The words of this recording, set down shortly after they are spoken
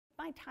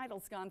my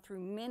title's gone through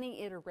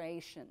many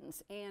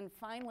iterations, and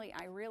finally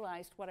I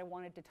realized what I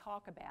wanted to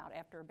talk about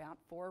after about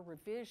 4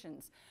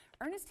 revisions.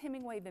 Ernest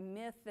Hemingway, the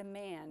myth, the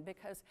man,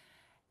 because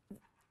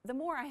the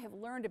more I have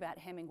learned about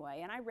Hemingway,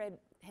 and I read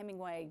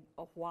Hemingway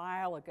a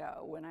while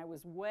ago when I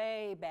was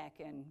way back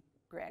in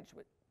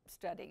graduate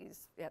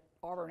studies at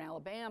Auburn,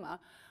 Alabama,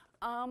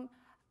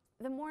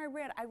 the more I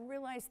read, I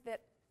realized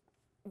that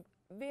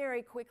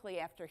very quickly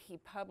after he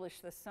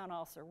published The Sun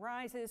Also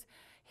Rises,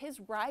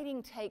 his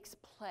writing takes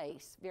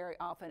place very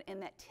often in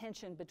that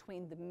tension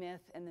between the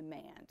myth and the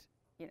man.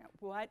 You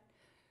know,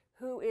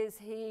 who is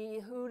he?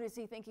 Who does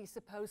he think he's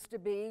supposed to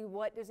be?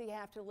 What does he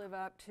have to live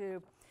up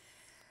to?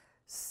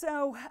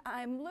 So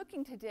I'm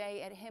looking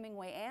today at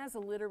Hemingway as a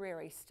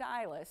literary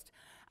stylist.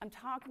 I'm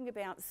talking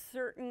about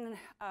certain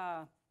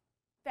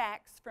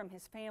facts from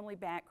his family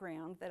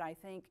background that I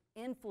think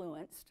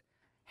influenced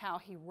how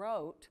he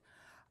wrote.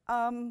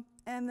 And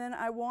then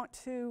I want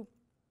to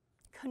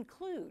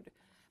conclude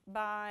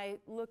by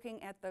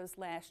looking at those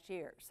last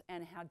years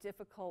and how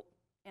difficult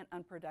and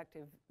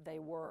unproductive they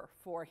were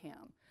for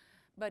him,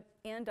 but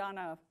end on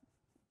a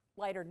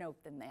lighter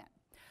note than that.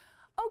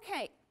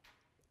 Okay,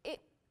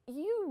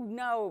 you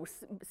know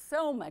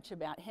so much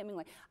about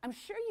Hemingway. I'm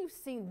sure you've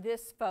seen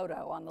this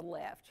photo on the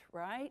left,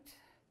 right?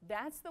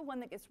 That's the one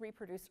that gets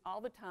reproduced all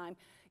the time.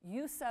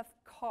 Yusuf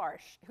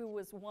Karsh, who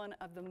was one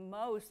of the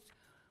most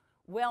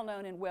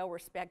well-known and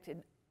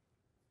well-respected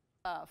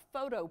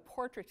photo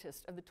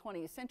portraitist of the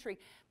 20th century,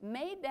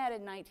 made that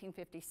in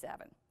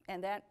 1957.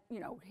 And that,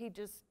 you know,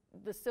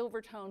 the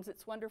silver tones,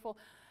 it's wonderful.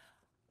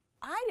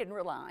 I didn't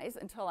realize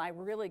until I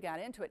really got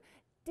into it.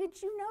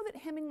 Did you know that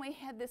Hemingway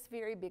had this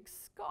very big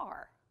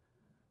scar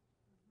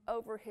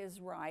over his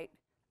right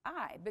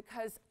eye?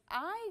 Because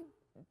I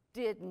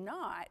did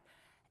not.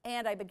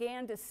 And I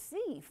began to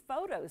see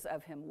photos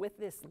of him with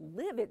this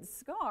livid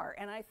scar.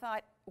 And I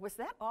thought, was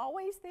that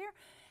always there?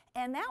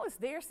 And that was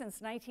there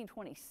since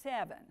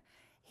 1927.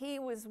 He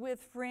was with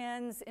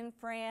friends in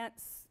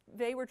France.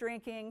 They were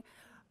drinking.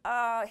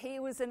 He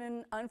was in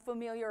an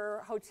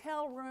unfamiliar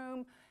hotel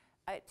room.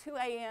 At 2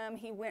 a.m.,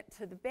 he went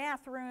to the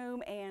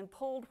bathroom and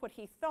pulled what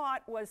he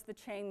thought was the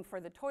chain for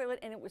the toilet,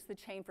 and it was the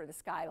chain for the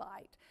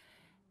skylight.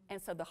 And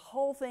so the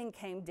whole thing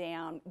came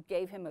down,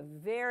 gave him a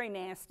very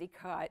nasty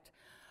cut.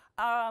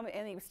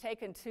 And he was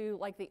taken to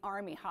like the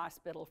Army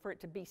hospital for it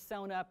to be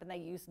sewn up, and they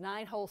used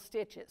 9-hole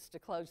stitches to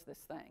close this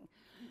thing.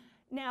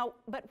 Now,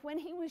 but when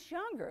he was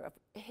younger,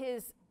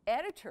 his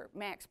editor,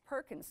 Max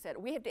Perkins, said,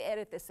 we have to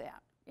edit this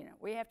out. You know,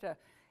 we have to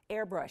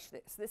airbrush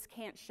this. This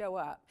can't show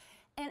up.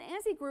 And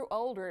as he grew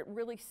older, it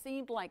really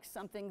seemed like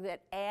something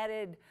that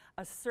added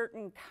a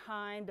certain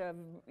kind of,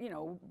 you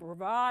know,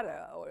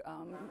 bravado,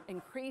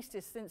 increased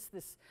his sense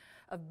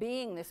of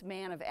being this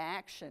man of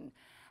action.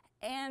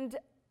 And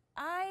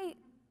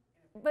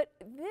but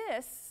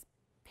this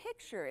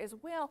picture as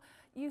well,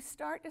 you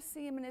start to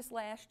see him in his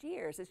last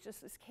years. It's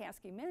just as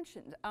Caskey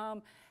mentioned.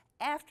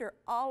 After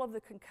all of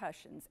the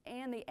concussions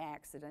and the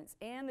accidents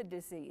and the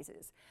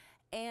diseases,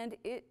 and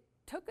it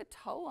took a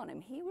toll on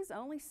him. He was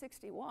only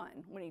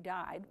 61 when he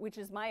died, which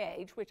is my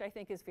age, which I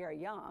think is very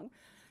young.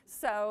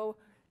 So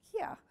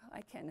yeah,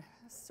 I can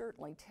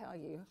certainly tell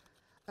you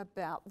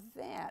about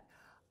that.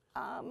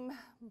 Let me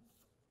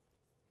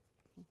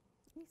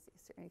see,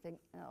 is there anything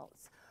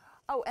else?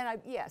 Oh,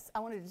 and yes, I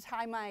wanted to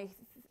tie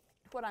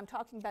what I'm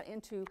talking about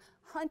into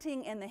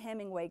hunting and the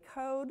Hemingway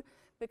Code,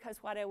 because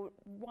what I would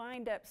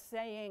wind up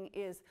saying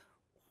is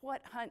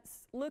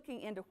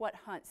looking into what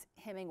hunts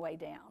Hemingway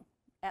down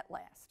at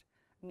last.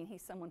 I mean,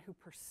 he's someone who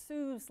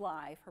pursues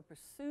life, who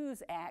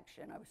pursues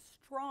action, a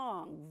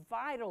strong,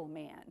 vital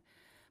man.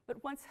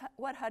 But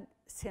what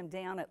hunts him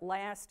down at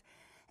last?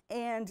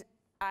 And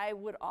I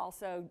would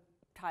also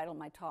title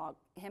my talk,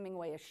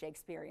 Hemingway, a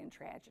Shakespearean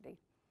Tragedy.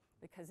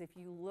 Because if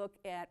you look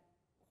at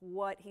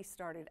what he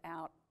started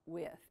out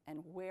with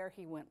and where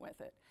he went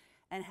with it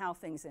and how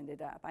things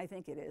ended up, I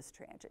think it is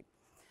tragic.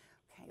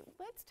 Okay,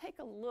 let's take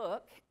a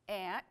look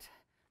at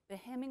the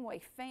Hemingway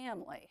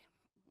family.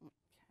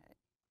 Okay.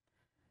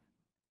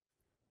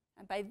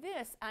 And by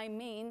this, I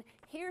mean,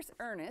 here's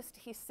Ernest.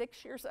 He's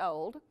 6 years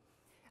old.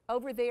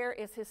 Over there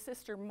is his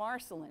sister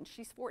Marceline.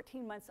 She's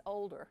 14 months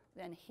older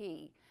than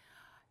he.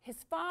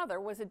 His father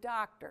was a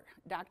doctor,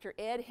 Dr.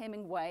 Ed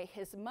Hemingway.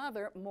 His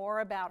mother, more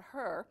about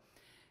her,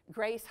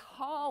 Grace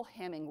Hall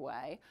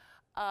Hemingway,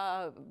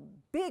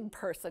 big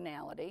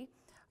personality.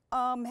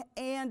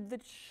 And the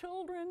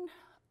children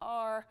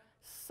are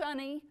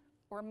Sonny,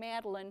 or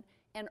Madeline,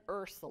 and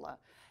Ursula.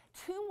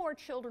 2 more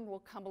children will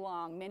come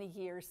along many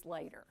years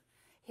later.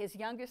 His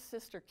youngest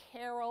sister,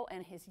 Carol,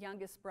 and his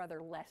youngest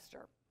brother,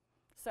 Lester.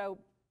 So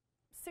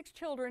 6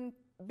 children,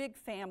 big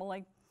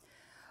family.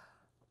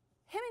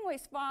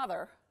 Hemingway's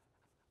father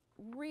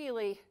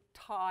really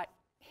taught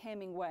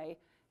Hemingway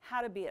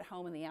how to be at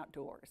home in the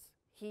outdoors.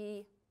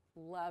 He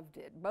loved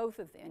it, both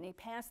of them, and he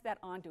passed that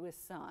on to his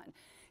son.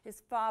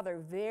 His father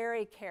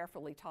very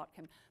carefully taught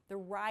him the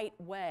right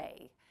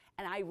way.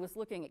 And I was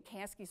looking at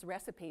Caskey's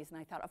recipes, and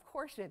I thought, of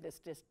course they're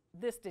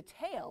this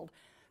detailed,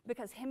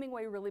 because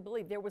Hemingway really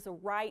believed there was a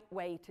right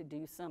way to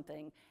do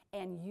something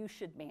and you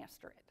should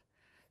master it.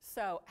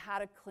 So how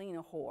to clean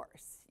a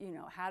horse, you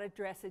know, how to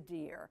dress a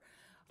deer,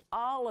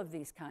 all of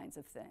these kinds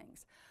of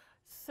things.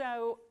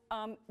 So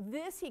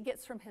this he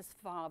gets from his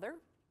father,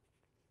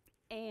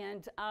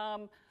 and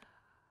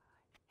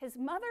his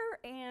mother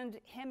and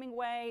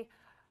Hemingway,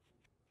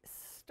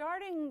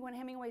 starting when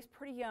Hemingway's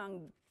pretty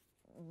young,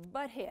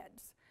 butt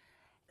heads.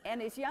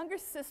 And his younger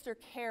sister,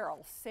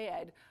 Carol,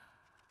 said,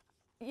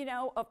 you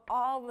know, of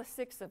all the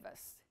six of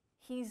us,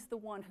 he's the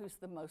one who's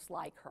the most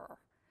like her.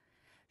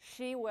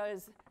 She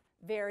was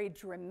very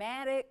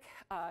dramatic.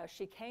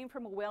 She came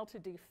from a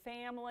well-to-do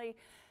family.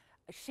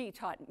 She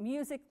taught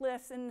music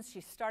lessons.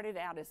 She started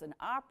out as an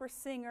opera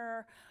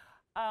singer.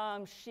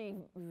 She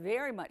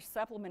very much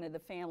supplemented the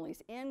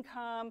family's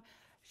income.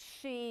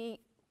 She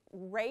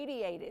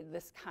radiated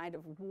this kind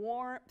of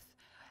warmth,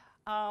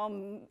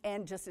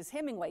 and just as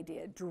Hemingway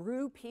did,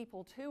 drew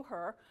people to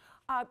her.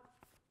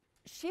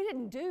 She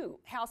didn't do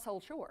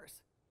household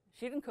chores.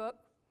 She didn't cook.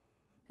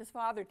 His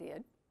father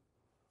did.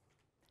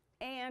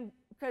 And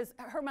because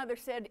her mother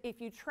said,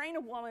 if you train a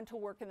woman to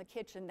work in the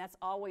kitchen, that's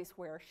always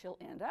where she'll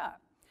end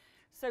up.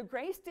 So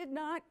Grace did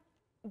not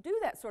do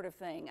that sort of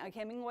thing.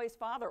 Hemingway's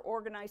father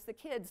organized the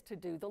kids to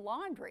do the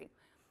laundry.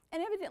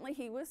 And evidently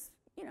he was,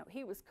 you know,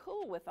 he was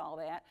cool with all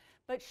that,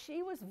 but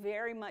she was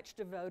very much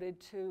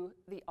devoted to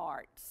the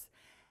arts.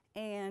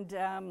 And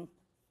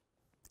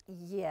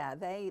yeah,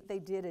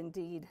 they did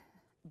indeed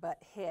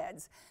butt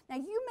heads. Now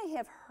you may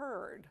have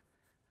heard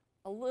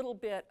a little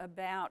bit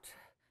about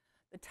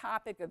the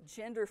topic of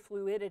gender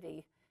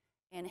fluidity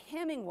in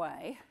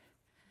Hemingway,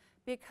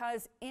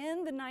 because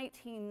in the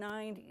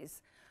 1990s,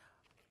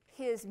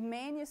 his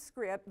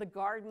manuscript, The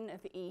Garden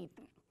of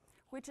Eden,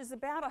 which is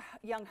about a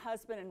young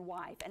husband and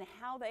wife and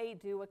how they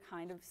do a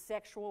kind of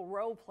sexual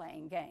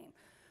role-playing game,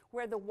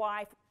 where the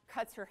wife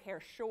cuts her hair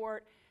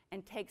short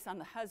and takes on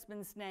the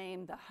husband's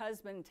name, the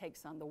husband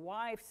takes on the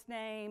wife's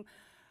name,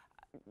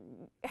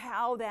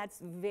 how that's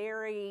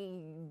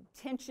very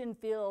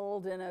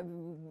tension-filled in a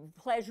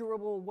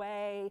pleasurable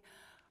way.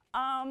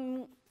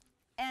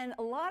 And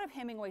a lot of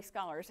Hemingway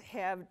scholars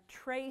have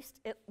traced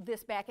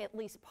this back at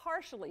least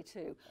partially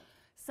to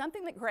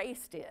something that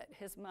Grace did,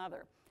 his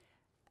mother.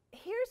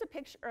 Here's a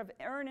picture of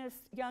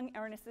Ernest, young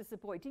Ernest as a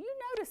boy. Do you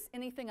notice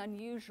anything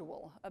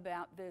unusual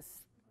about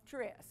this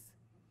dress?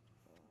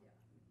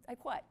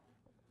 Like what?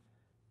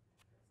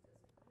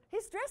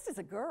 He's dressed as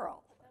a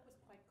girl.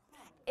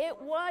 It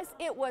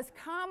was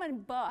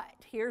common,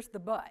 but here's the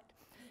but.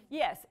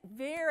 Yes,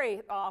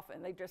 very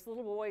often they dress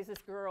little boys as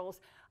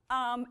girls,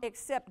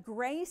 except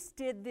Grace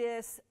did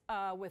this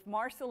with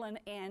Marceline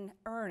and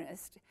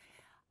Ernest,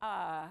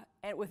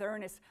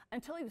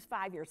 until he was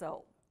 5 years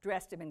old,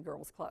 dressed him in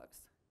girls'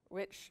 clothes,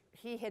 which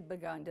he had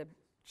begun to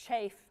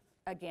chafe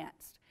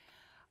against.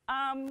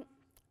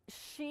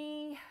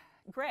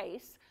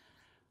 Grace,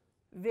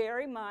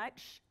 very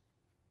much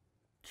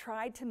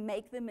tried to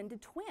make them into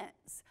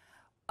twins.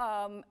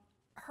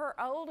 Her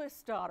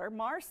oldest daughter,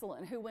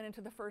 Marceline, who went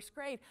into the first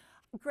grade,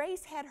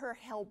 Grace had her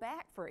held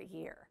back for a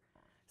year.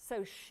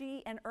 So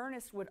she and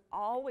Ernest would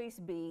always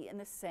be in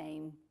the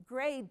same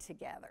grade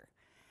together.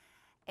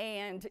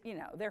 And, you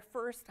know, their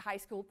first high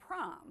school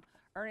prom,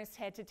 Ernest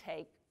had to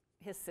take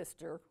his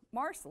sister,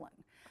 Marceline.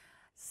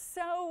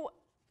 So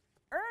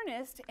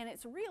Ernest, and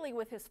it's really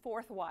with his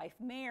fourth wife,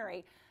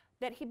 Mary,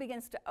 that he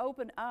begins to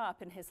open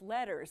up in his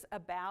letters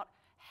about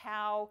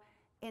how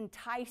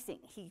enticing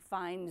he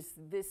finds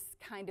this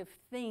kind of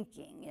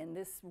thinking and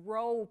this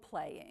role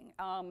playing.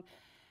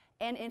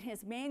 And in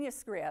his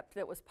manuscript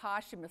that was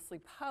posthumously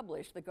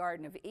published, The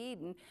Garden of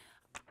Eden,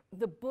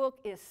 the book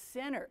is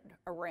centered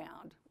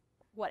around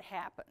what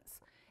happens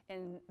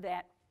in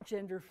that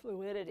gender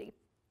fluidity.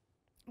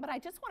 But I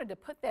just wanted to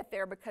put that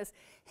there because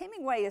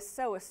Hemingway is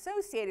so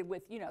associated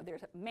with, you know,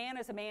 there's a man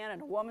is a man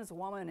and a woman's a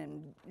woman,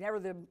 and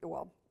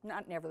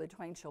not never the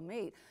twain shall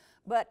meet,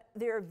 but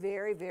they're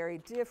very, very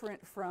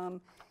different from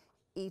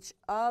each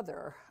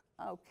other.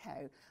 Okay,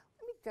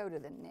 let me go to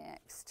the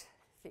next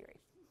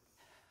theory.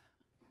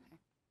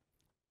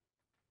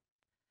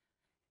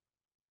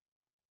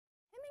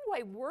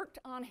 Hemingway worked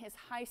on his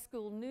high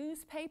school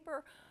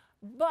newspaper,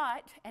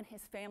 and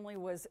his family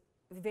was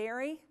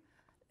very,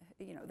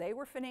 you know, they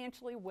were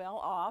financially well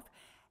off,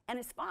 and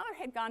his father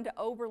had gone to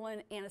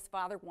Oberlin, and his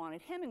father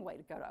wanted Hemingway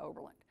to go to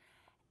Oberlin.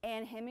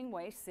 And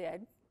Hemingway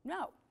said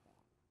no.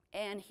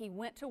 And he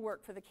went to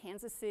work for the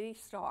Kansas City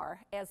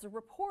Star as a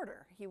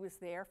reporter. He was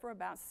there for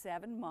about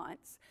 7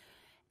 months.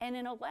 And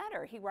in a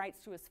letter, he writes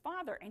to his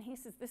father, and he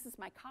says, this is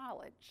my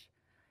college.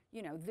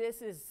 You know,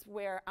 this is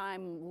where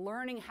I'm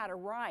learning how to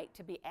write,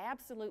 to be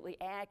absolutely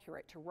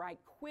accurate, to write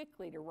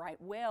quickly, to write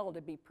well,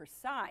 to be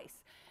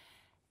precise.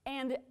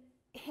 And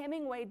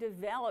Hemingway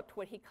developed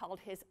what he called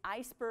his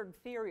iceberg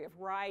theory of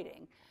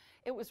writing.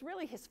 It was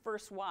really his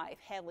first wife,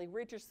 Hadley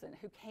Richardson,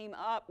 who came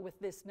up with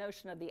this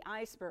notion of the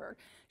iceberg.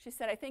 She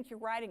said, I think your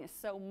writing is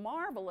so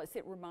marvelous,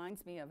 it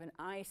reminds me of an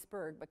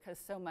iceberg because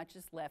so much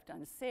is left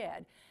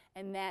unsaid.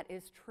 And that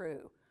is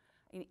true.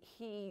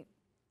 He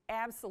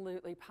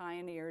absolutely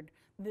pioneered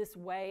this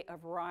way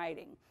of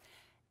writing.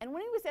 And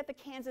when he was at the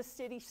Kansas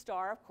City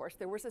Star, of course,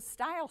 there was a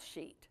style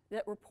sheet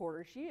that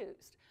reporters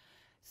used.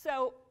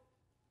 So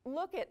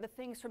look at the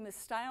things from this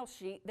style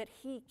sheet that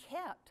he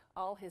kept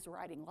all his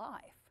writing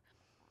life.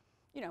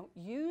 You know,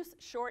 use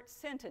short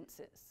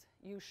sentences,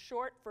 use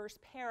short first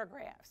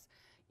paragraphs,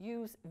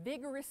 use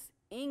vigorous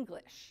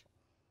English,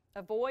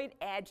 avoid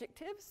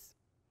adjectives,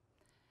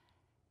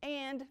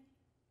 and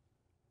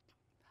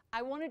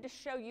I wanted to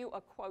show you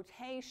a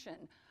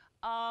quotation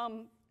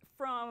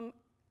from,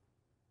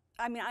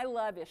 I mean, I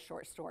love his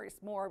short stories.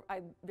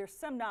 There's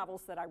some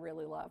novels that I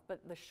really love,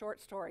 but the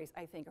short stories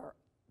I think are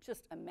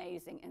just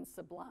amazing and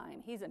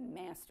sublime. He's a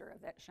master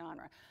of that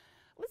genre.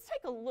 Let's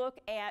take a look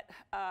at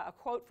a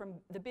quote from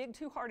The Big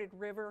Two-Hearted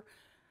River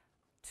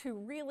to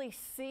really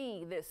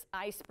see this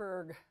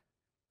iceberg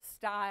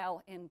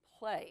style in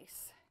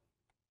place.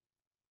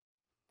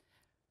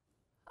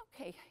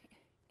 Okay,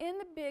 in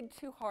The Big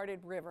Two-Hearted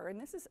River, and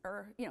this is,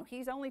 you know,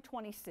 he's only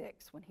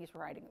 26 when he's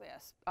writing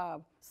this.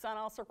 Sun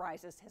Also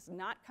Rises has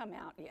not come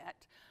out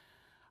yet.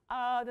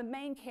 The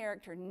main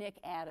character, Nick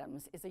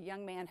Adams, is a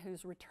young man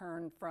who's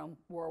returned from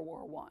World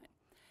War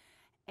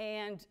I.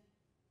 And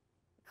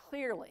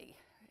clearly,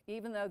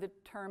 even though the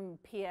term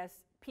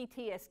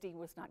PTSD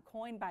was not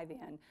coined by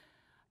then,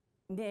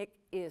 Nick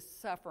is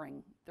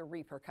suffering the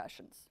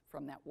repercussions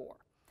from that war.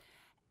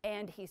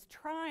 And he's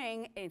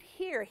trying, and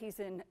here he's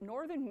in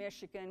northern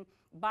Michigan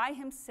by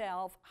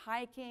himself,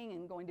 hiking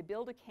and going to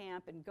build a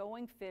camp and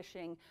going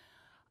fishing.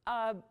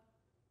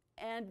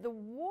 And the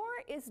war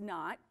is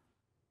not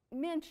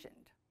mentioned.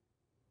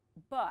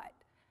 But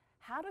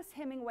how does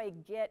Hemingway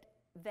get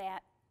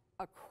that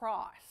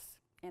across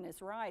in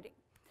his writing?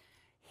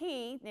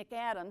 He, Nick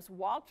Adams,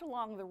 walked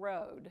along the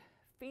road,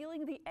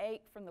 feeling the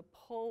ache from the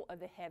pull of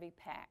the heavy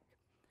pack.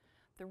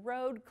 The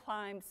road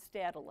climbed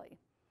steadily.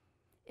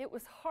 It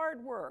was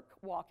hard work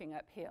walking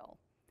uphill.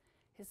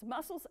 His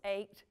muscles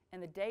ached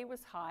and the day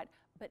was hot,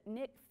 but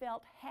Nick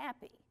felt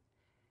happy.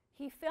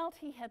 He felt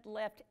he had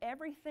left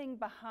everything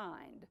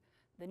behind: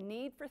 the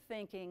need for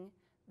thinking,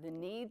 the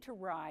need to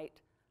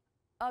write,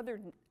 other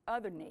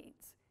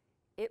needs.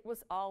 It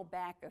was all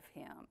back of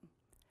him.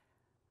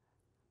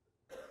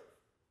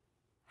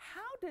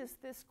 How does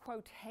this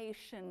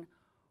quotation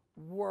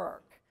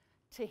work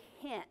to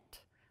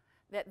hint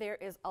that there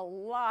is a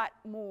lot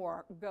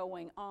more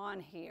going on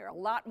here, a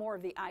lot more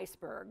of the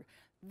iceberg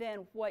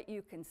than what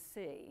you can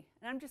see?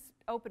 And I'm just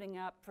opening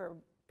up for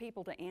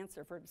people to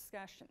answer for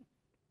discussion.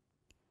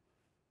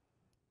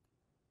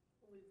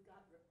 Well, we've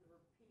got the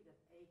repeat of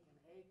ache and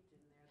ached in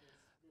there.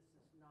 This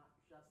is not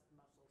just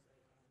muscles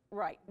aching.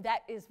 Right,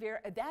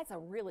 that's a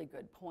really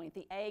good point,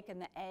 the ache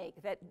and the ache.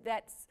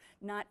 That's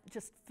not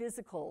just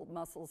physical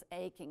muscles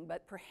aching,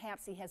 but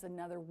perhaps he has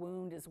another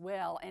wound as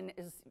well. And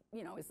as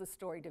the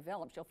story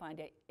develops, you'll find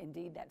it,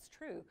 indeed that's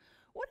true.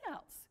 What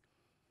else?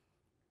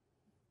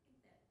 I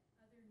think that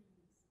other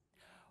needs.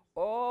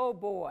 Oh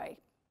boy,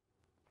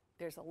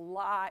 there's a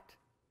lot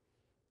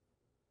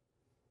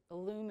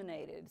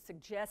illuminated,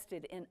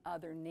 suggested in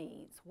other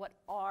needs. What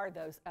are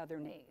those other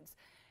needs?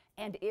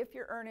 And if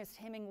you're Ernest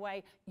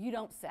Hemingway, you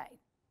don't say.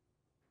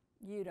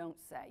 You don't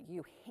say.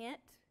 You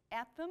hint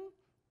at them,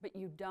 but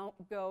you don't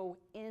go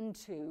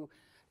into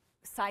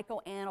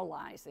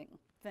psychoanalyzing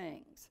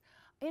things.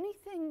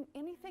 Anything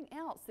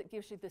else that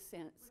gives you the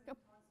sense? When it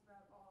talks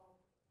about all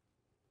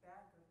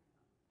back of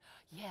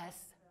him.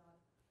 Yes.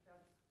 That's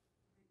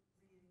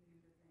leading you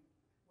to think,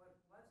 what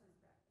was his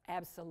background?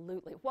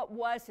 Absolutely. What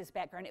was his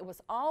background? It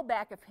was all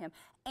back of him,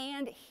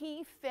 and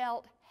he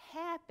felt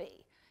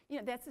happy. You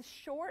know, that's a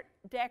short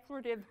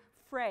declarative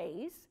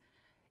phrase,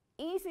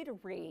 easy to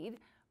read,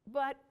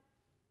 but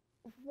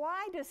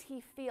why does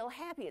he feel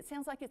happy? It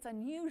sounds like it's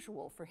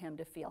unusual for him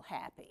to feel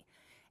happy.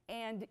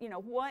 And, you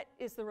know, what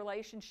is the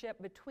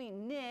relationship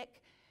between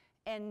Nick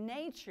and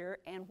nature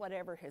and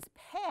whatever his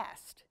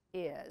past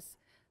is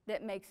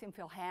that makes him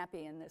feel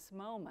happy in this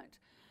moment?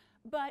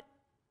 But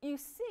you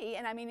see,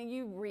 and I mean,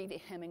 you read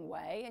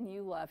Hemingway and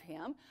you love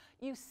him,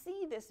 you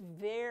see this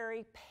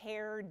very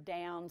pared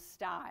down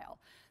style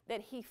that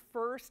he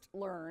first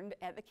learned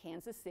at the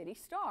Kansas City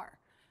Star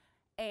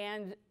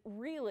and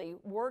really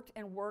worked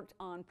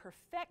on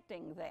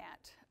perfecting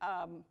that,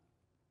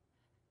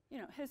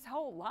 his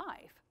whole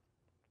life.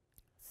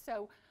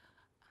 So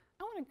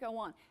I want to go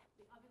on.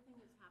 The other thing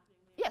that's happening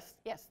there.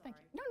 Yes, thank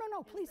you.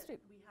 No, please do.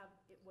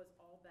 It was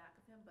all back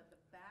of him, but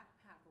the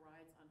backpack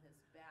rides on his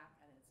back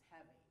and it's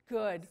heavy.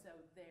 Good. So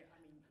there,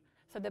 I mean,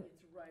 So the-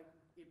 it's right,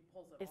 it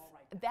pulls it all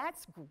right back.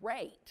 That's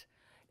great.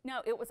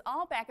 No, it was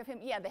all back of him.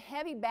 Yeah, the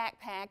heavy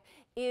backpack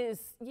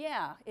is,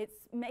 it's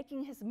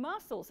making his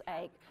muscles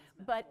ache,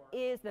 but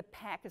the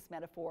pack is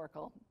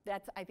metaphorical.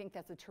 I think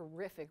that's a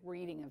terrific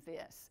reading of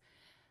this.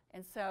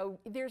 And so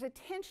there's a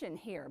tension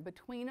here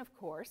between, of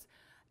course,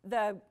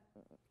 the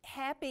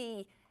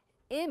happy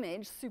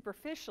image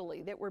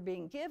superficially that we're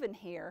being given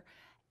here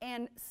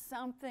and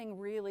something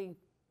really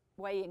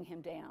weighing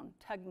him down,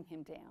 tugging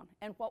him down.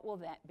 And what will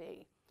that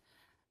be?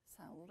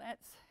 So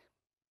let's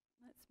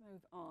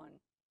move on.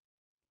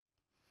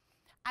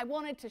 I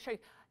wanted to show you.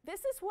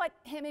 This is what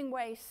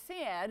Hemingway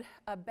said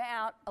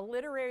about a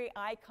literary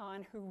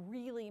icon who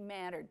really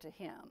mattered to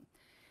him,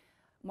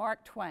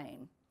 Mark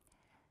Twain.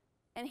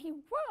 And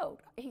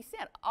he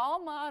said,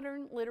 all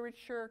modern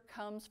literature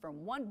comes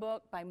from one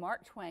book by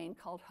Mark Twain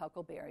called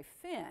Huckleberry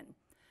Finn.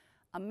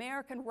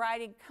 American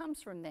writing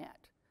comes from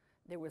that.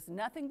 There was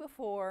nothing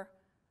before,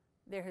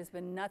 there has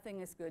been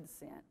nothing as good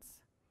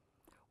since.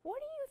 What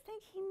do you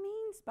think he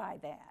means by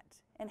that?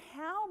 And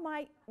how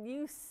might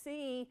you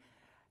see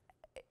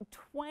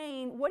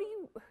Twain,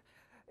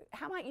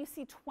 how might you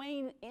see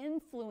Twain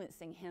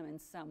influencing him in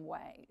some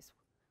ways?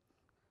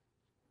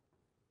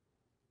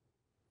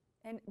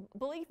 And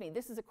believe me,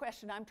 this is a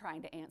question I'm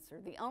trying to answer.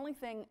 The only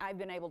thing I've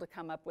been able to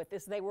come up with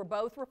is they were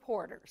both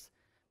reporters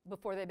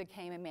before they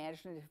became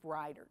imaginative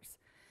writers.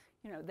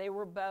 You know, they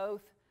were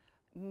both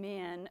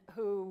men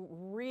who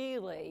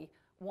really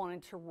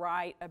wanted to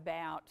write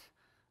about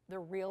the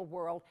real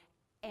world,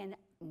 and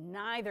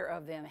neither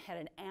of them had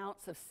an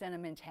ounce of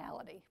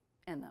sentimentality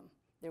in them.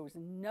 There was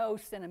no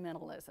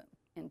sentimentalism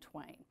in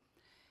Twain.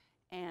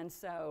 And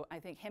so I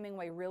think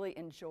Hemingway really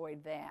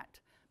enjoyed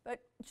that. But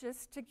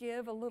just to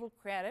give a little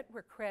credit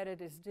where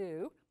credit is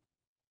due,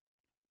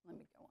 let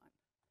me go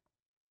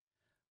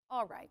on.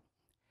 All right.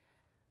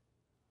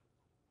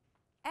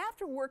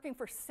 After working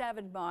for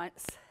 7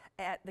 months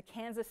at the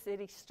Kansas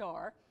City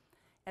Star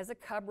as a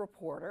cub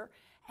reporter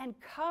and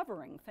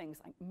covering things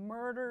like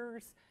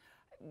murders,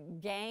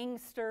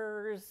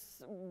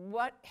 gangsters,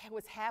 what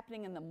was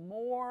happening in the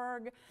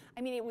morgue.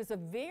 I mean, it was a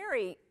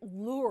very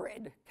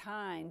lurid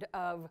kind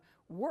of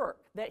work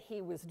that he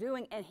was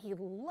doing, and he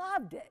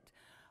loved it.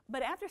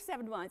 But after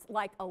 7 months,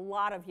 like a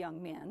lot of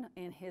young men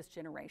in his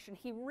generation,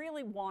 he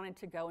really wanted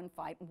to go and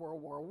fight in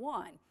World War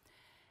I.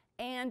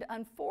 And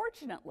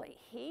unfortunately,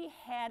 he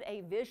had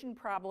a vision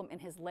problem in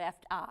his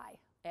left eye,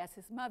 as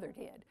his mother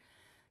did.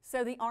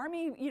 So the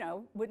Army,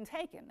 wouldn't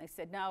take him. They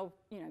said, no,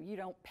 you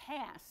don't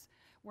pass.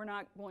 We're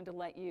not going to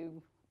let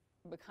you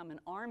become an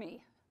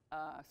Army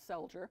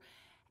soldier.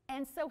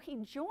 And so he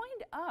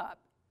joined up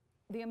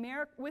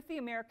with the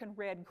American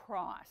Red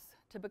Cross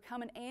to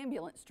become an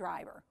ambulance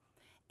driver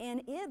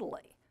in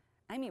Italy.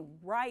 I mean,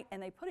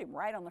 and they put him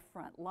right on the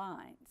front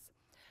lines.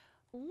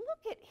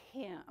 Look at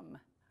him.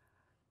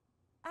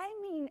 I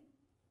mean,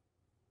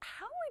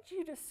 how would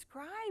you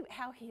describe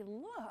how he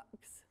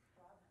looks?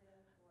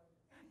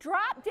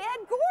 Drop dead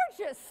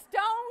gorgeous,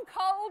 stone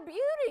cold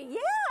beauty,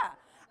 yeah.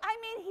 I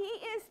mean,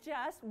 he is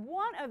just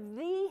one of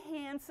the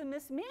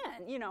handsomest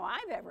men,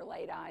 I've ever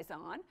laid eyes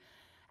on.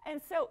 And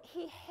so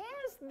he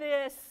has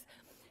this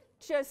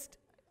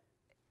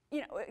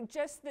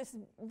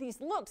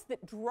these looks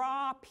that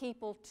draw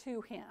people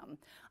to him.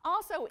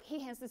 Also,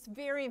 he has this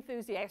very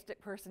enthusiastic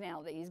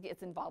personality. He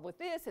gets involved with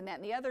this and that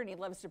and the other, and he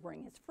loves to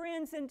bring his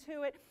friends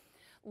into it.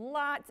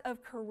 Lots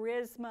of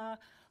charisma,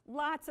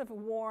 lots of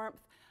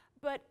warmth.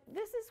 But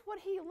this is what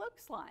he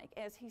looks like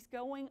as he's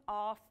going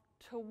off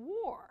to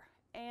war.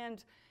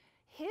 And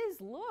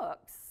his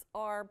looks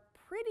are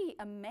pretty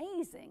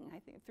amazing, I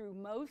think, through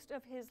most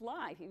of his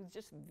life. He was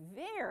just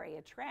very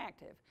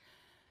attractive.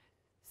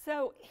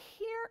 So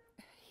here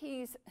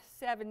he's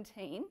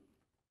 17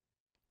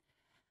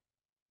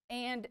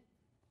 and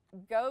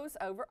goes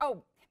over,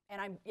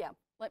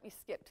 let me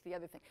skip to the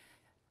other thing.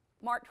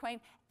 Mark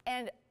Twain,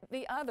 and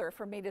the other,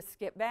 for me to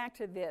skip back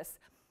to this,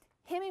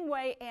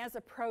 Hemingway as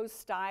a prose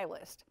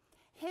stylist.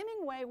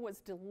 Hemingway was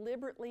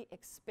deliberately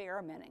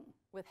experimenting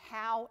with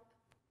how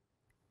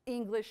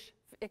English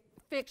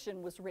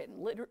fiction was written,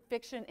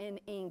 fiction in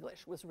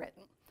English was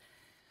written.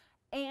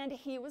 And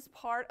he was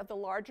part of the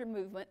larger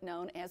movement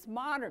known as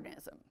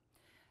modernism.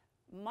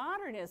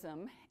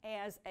 Modernism,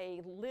 as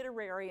a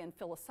literary and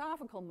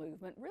philosophical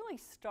movement, really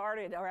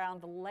started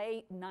around the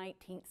late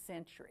 19th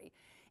century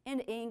in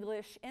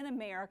English, in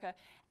America.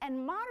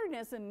 And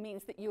modernism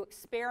means that you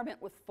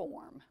experiment with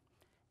form.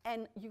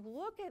 And you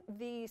look at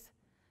these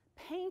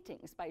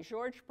paintings by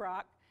George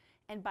Braque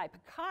and by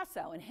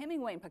Picasso, and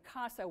Hemingway and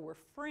Picasso were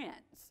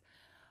friends.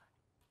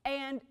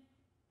 And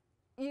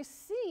you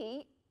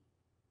see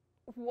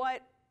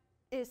what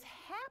is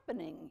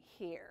happening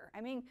here.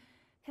 I mean,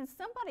 can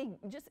somebody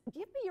just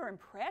give me your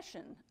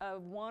impression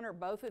of one or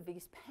both of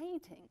these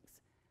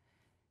paintings?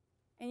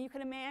 And you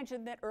can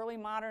imagine that early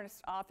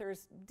modernist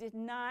authors did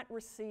not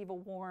receive a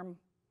warm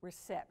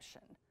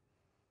reception.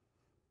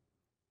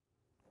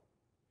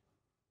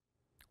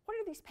 What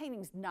are these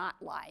paintings not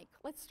like?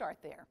 Let's start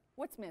there.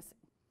 What's missing?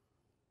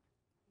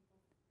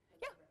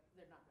 Yeah.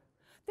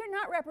 They're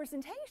not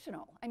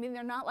representational. I mean,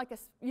 they're not like a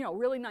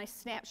really nice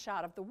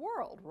snapshot of the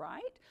world,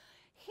 right?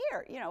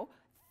 Here,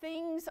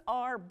 things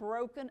are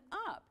broken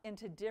up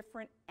into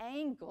different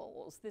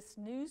angles. This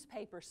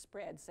newspaper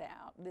spreads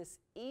out. This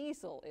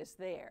easel is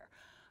there.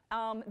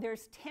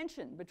 There's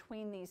tension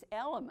between these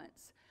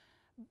elements.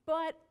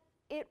 But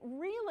it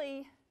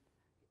really,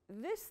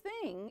 this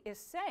thing is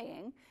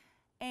saying,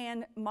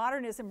 and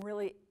modernism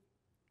really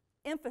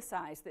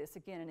emphasized this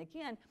again and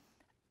again,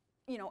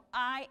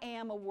 I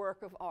am a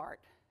work of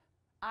art.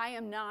 I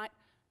am not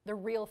the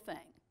real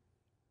thing.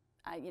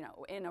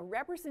 in a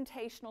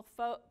representational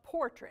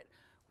portrait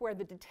where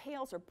the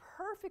details are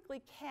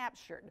perfectly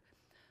captured,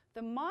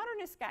 the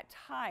modernists got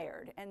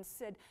tired and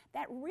said,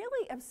 that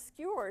really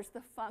obscures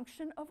the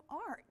function of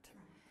art.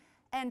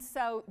 And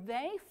so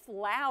they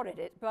flouted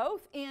it,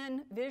 both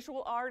in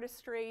visual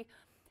artistry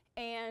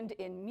and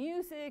in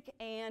music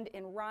and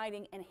in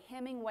writing, and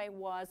Hemingway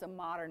was a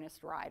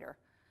modernist writer.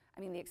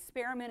 I mean, the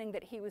experimenting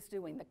that he was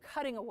doing, the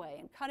cutting away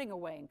and cutting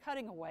away and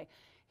cutting away,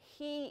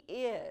 he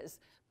is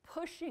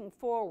pushing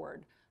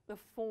forward the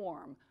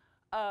form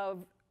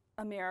of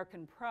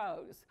American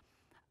prose.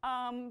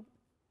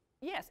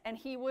 Yes, and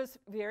he was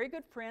very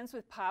good friends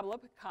with Pablo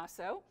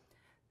Picasso.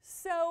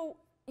 So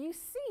you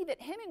see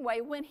that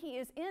Hemingway, when he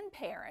is in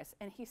Paris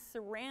and he's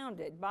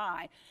surrounded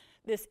by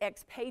this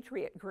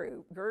expatriate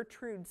group,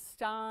 Gertrude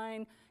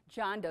Stein,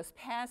 John Dos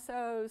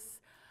Passos,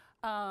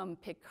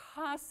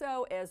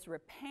 Picasso, Ezra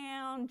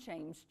Pound,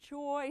 James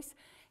Joyce,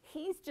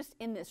 he's just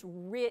in this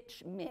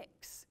rich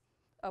mix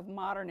of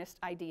modernist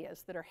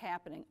ideas that are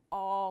happening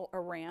all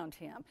around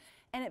him.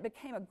 And it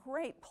became a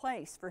great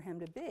place for him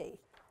to be.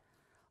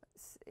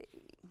 Let's see.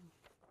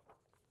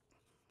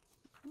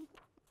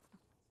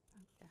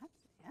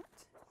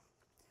 That's it.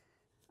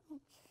 Okay.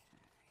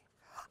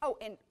 Oh,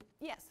 and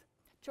yes,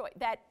 Joy,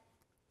 that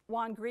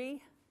Juan Gris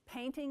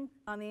painting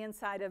on the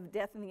inside of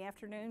Death in the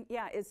Afternoon,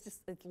 yeah, it's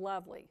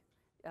lovely,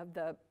 of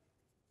the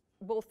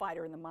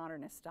bullfighter in the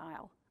modernist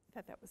style. I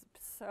thought that was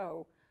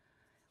so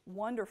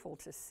wonderful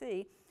to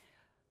see.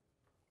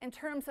 In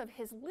terms of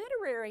his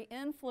literary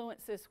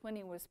influences when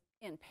he was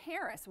in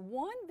Paris,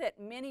 one that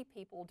many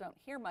people don't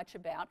hear much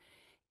about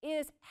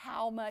is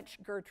how much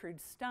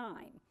Gertrude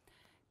Stein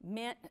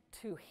meant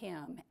to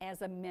him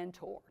as a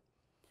mentor.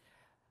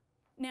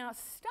 Now,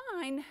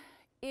 Stein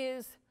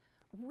is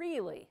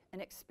really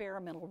an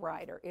experimental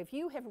writer. If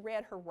you have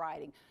read her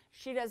writing,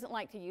 she doesn't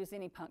like to use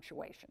any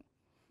punctuation.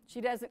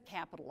 She doesn't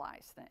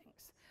capitalize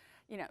things.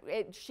 You know,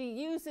 she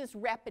uses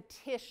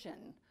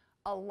repetition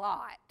a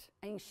lot.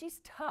 I mean, she's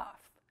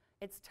tough.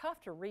 It's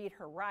tough to read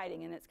her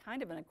writing, and it's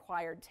kind of an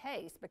acquired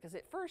taste, because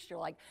at first you're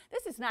like,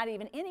 this is not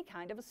even any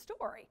kind of a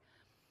story.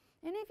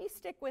 And if you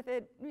stick with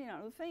it, you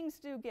know, things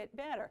do get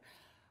better.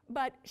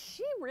 But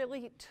she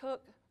really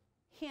took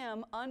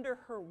him under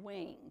her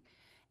wing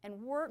and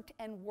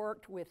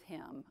worked with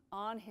him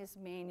on his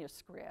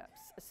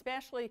manuscripts,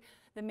 especially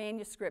the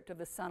manuscript of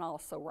The Sun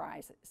Also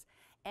Rises.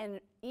 And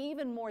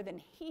even more than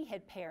he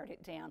had pared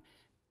it down,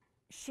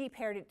 she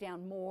pared it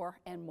down more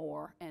and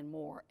more and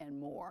more and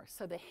more.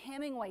 So the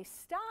Hemingway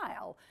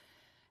style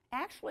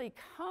actually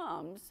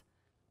comes,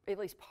 at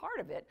least part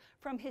of it,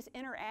 from his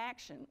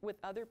interaction with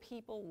other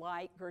people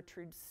like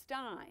Gertrude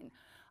Stein.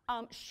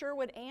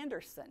 Sherwood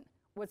Anderson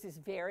was his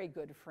very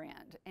good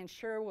friend, and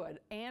Sherwood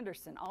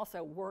Anderson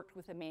also worked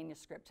with the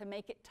manuscript to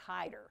make it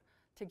tighter,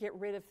 to get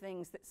rid of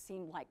things that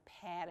seemed like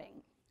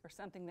padding or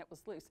something that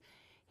was loose.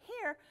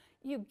 Here,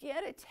 you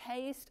get a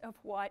taste of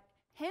what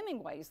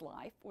Hemingway's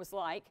life was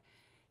like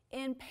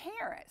in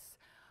Paris.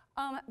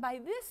 By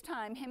this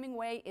time,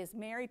 Hemingway is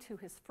married to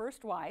his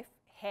first wife,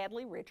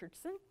 Hadley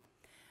Richardson.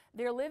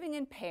 They're living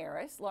in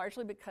Paris,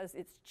 largely because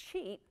it's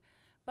cheap,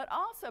 but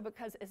also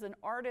because as an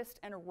artist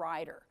and a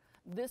writer,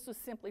 this was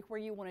simply where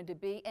you wanted to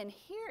be. And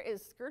here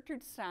is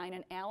Gertrude Stein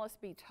and Alice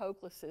B.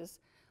 Toklas's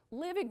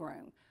living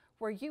room,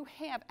 where you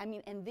have, I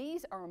mean, and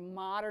these are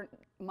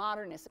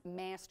modernist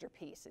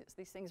masterpieces.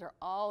 These things are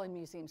all in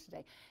museums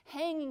today,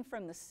 hanging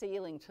from the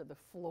ceiling to the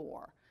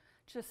floor,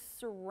 just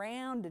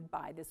surrounded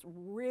by this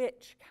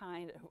rich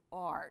kind of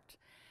art.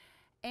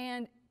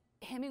 And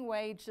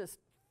Hemingway just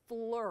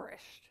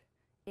flourished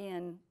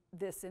in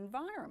this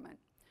environment.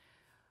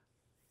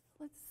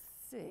 Let's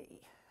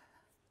see.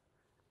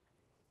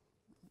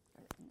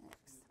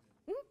 Next.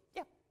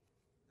 Yeah.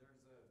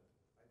 There's a,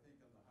 I think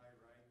on the high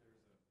right,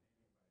 there's a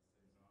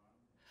painting by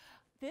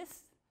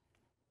Cezanne.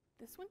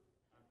 This one?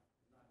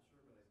 I'm not sure,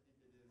 but I think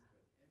it is,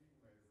 but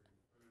Hemingway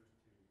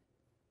refers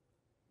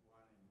to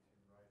wanting to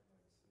write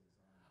like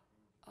Cezanne.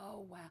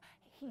 Oh, wow.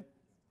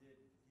 Did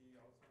he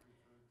also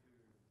refer to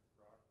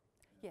Rock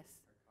and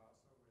Yes.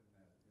 Picasso in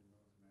those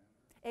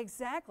manners?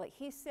 Exactly.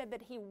 He said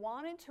that he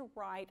wanted to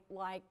write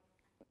like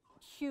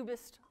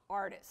Cubist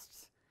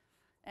artists.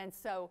 And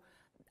so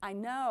I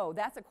know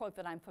that's a quote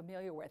that I'm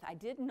familiar with. I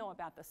didn't know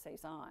about the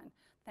Cezanne.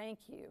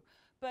 Thank you.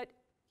 But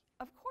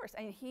of course,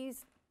 I mean,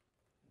 he's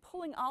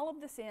pulling all of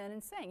this in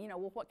and saying, you know,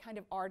 well, what kind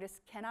of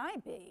artist can I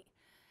be?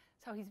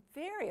 So he's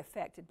very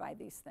affected by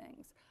these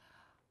things.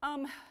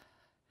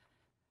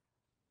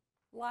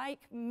 Like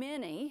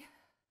many,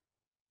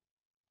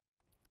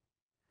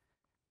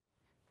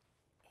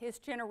 his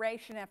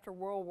generation after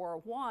World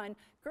War I,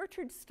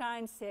 Gertrude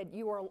Stein said,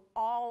 "You are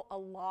all a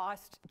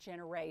lost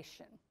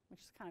generation,"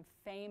 which is kind of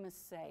famous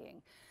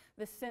saying.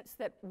 The sense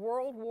that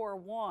World War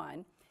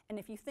I, and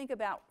if you think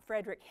about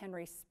Frederick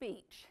Henry's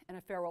speech in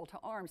A Farewell to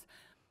Arms,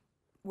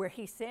 where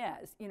he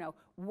says, you know,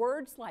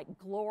 words like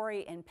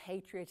glory and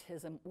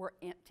patriotism were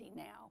empty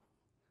now.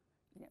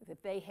 You know,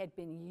 that they had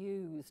been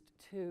used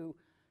to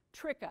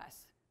trick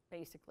us,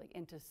 basically,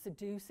 into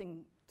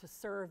seducing to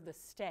serve the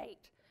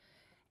state.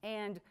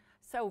 And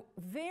So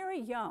very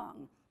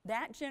young,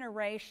 that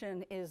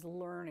generation is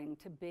learning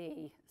to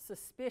be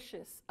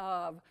suspicious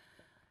of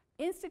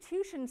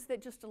institutions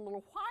that just a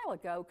little while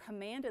ago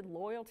commanded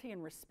loyalty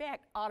and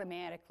respect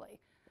automatically.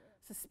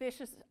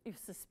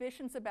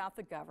 Suspicions about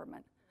the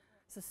government,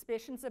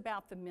 suspicions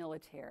about the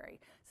military,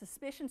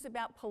 suspicions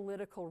about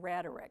political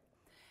rhetoric.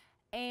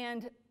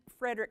 And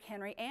Frederick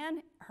Henry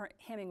and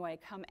Hemingway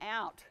come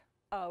out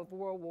of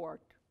World War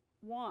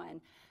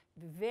I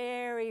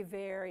very,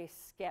 very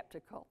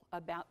skeptical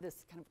about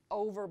this kind of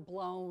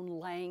overblown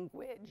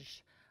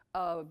language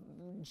of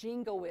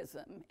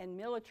jingoism and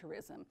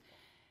militarism.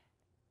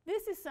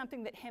 This is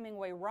something that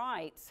Hemingway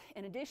writes,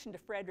 in addition to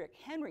Frederick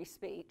Henry's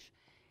speech,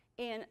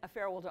 in A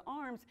Farewell to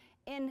Arms,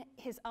 in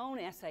his own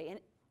essay. And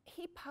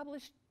he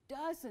published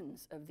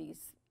dozens of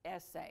these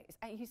essays.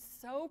 He's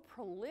so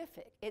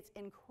prolific, it's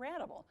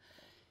incredible.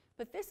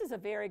 But this is a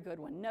very good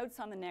one, Notes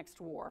on the Next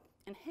War.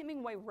 And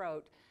Hemingway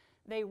wrote,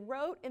 "They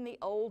wrote in the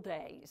old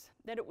days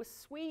that it was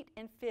sweet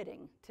and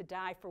fitting to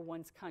die for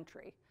one's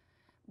country.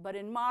 But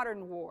in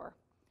modern war,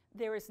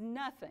 there is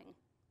nothing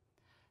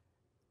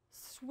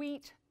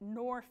sweet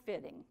nor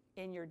fitting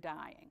in your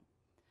dying.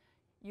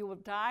 You will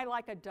die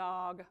like a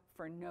dog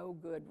for no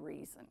good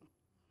reason."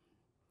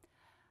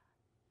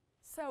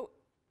 So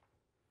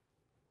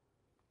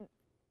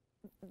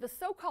the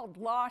so-called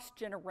lost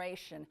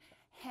generation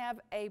have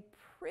a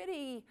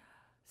pretty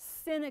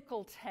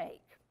cynical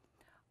take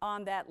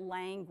on that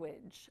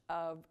language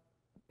of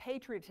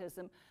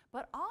patriotism,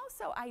 but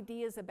also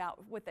ideas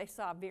about what they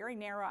saw, very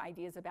narrow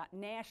ideas about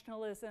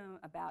nationalism,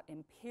 about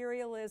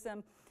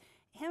imperialism.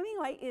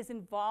 Hemingway is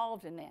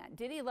involved in that.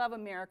 Did he love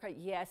America?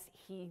 Yes,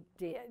 he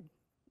did,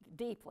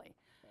 deeply.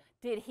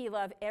 Did he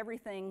love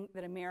everything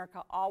that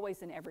America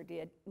always and ever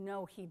did?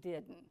 No, he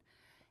didn't.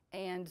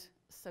 And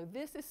so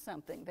this is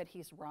something that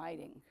he's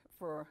writing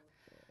for,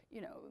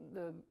 you know,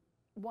 the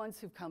ones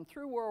who've come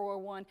through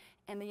World War I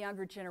and the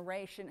younger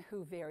generation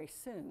who very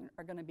soon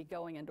are going to be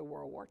going into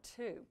World War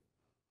II.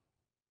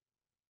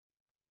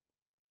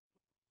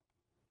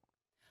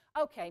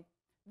 Okay,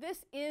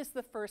 this is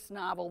the first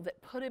novel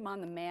that put him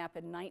on the map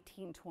in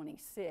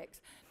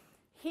 1926.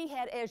 He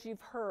had, as you've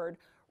heard,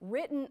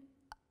 written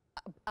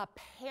a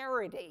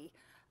parody,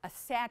 a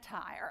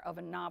satire of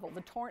a novel,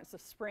 The Torrents of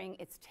Spring.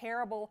 It's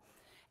terrible.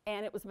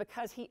 And it was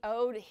because he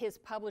owed his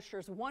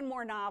publishers one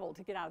more novel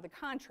to get out of the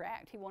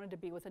contract. He wanted to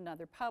be with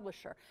another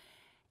publisher.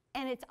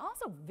 And it's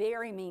also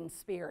very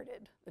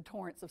mean-spirited, The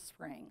Torrents of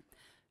Spring.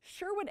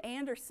 Sherwood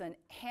Anderson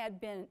had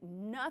been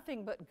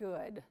nothing but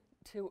good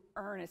to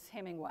Ernest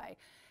Hemingway.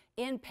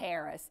 In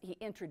Paris, he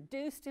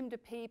introduced him to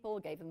people,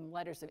 gave him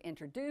letters of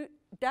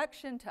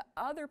introduction to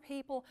other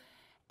people.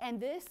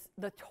 And this,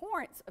 The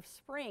Torrents of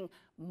Spring,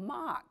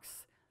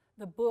 mocks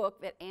the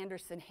book that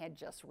Anderson had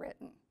just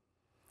written.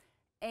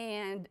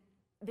 And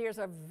there's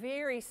a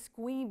very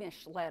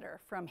squeamish letter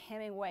from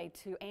Hemingway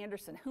to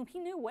Anderson, whom he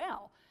knew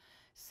well,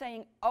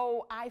 saying,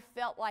 "Oh, I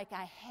felt like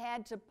I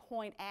had to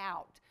point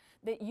out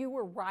that you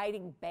were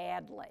writing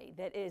badly,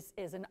 that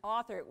as an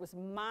author, it was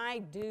my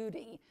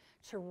duty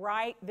to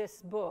write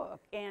this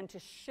book and to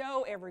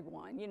show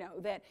everyone, you know,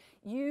 that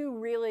you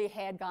really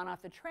had gone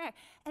off the track."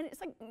 And it's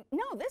like,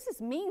 no, this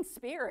is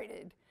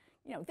mean-spirited.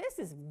 You know, this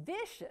is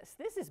vicious.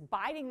 This is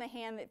biting the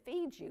hand that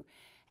feeds you.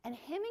 And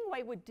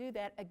Hemingway would do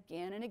that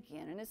again and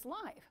again in his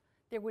life.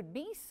 There would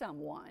be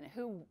someone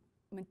who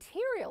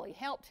materially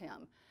helped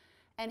him,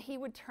 and he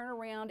would turn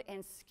around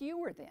and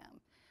skewer them.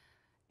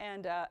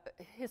 And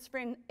his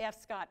friend F.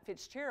 Scott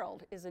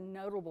Fitzgerald is a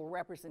notable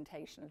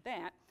representation of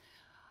that.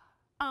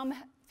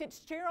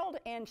 Fitzgerald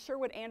and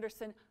Sherwood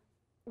Anderson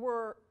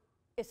were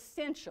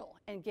essential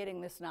in getting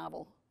this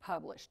novel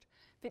published.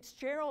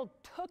 Fitzgerald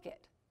took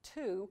it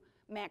to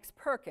Max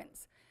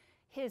Perkins,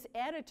 his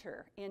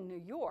editor in New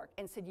York,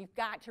 and said, "You've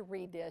got to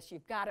read this,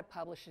 you've got to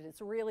publish it,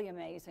 it's really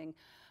amazing."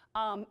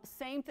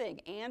 Same thing,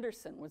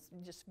 Anderson was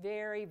just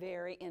very,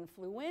 very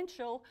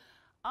influential.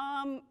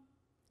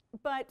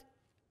 But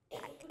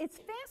it's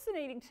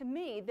fascinating to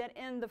me that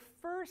in the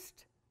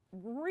first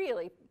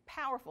really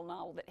powerful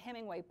novel that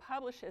Hemingway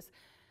publishes,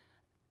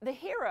 the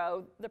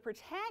hero, the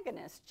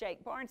protagonist,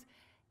 Jake Barnes,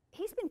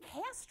 he's been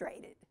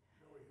castrated.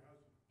 No, he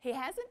hasn't. He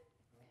hasn't?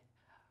 No.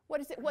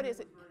 What is it? What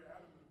is it? He was very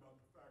adamant about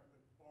the fact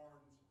that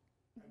Barnes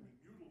had been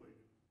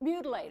mutilated.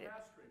 Mutilated.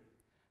 Castrated.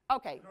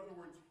 Okay. In other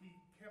words, he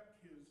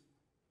kept his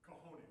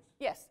cojones,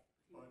 Yes.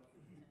 but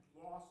he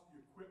lost the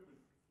equipment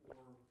for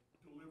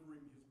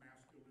delivering his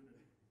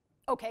masculinity.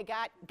 Okay,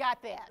 got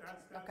that.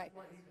 That's Okay.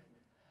 why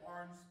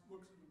Barnes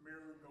looks in the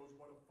mirror and goes,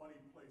 "What a funny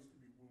place to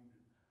be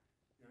wounded,"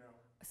 you know.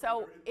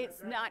 So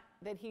it's not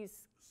that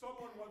he's.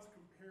 Someone once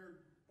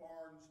compared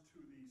Barnes to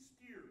the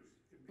steers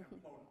in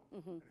Pamplona,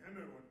 and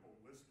Hemingway went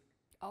ballistic.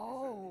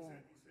 Oh.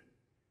 He said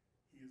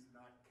he is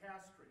not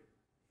castrated.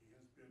 He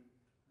has been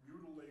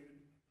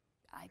mutilated,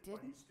 I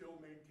but he didn't. still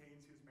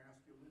maintains his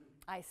masculinity.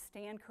 I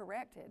stand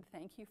corrected.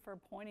 Thank you for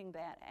pointing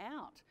that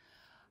out.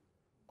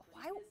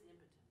 Why?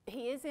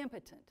 He is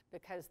impotent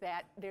because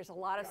there's a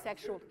lot of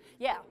sexual.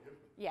 Yeah,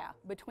 yeah.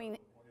 Between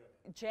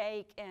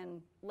Jake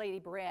and Lady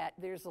Brett,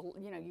 there's a,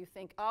 you know, you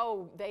think,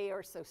 oh, they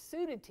are so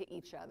suited to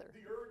each other.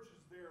 The urge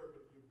is there,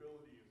 but the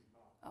ability is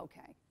not.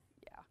 Okay,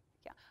 yeah,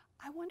 yeah.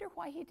 I wonder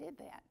why he did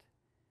that.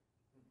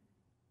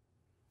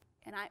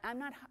 And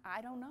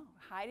I don't know,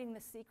 hiding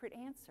the secret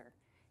answer.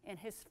 In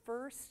his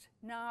first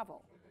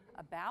novel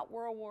about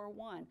World War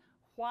I,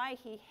 why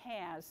he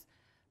has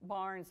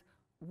Barnes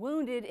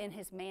wounded in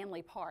his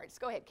manly parts.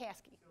 Go ahead,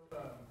 Kasky. So,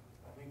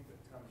 I think that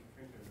Thomas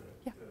Frank did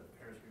the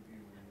Paris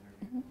Review when he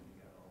interviewed him, and he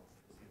got all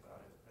fizzy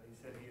about it. But he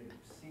said he had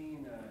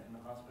seen in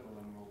the hospital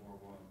in World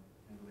War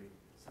I, in Italy,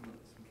 some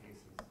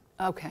cases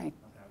Okay,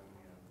 of having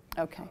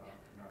okay.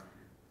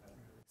 pornography.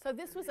 So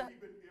this was a,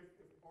 Even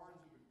if Barnes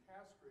had been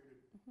castrated,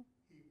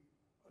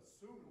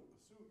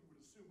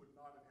 he would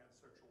not have had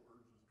sexual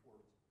urges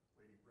towards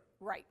Lady Brett.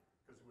 right,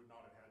 Because he would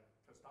not have had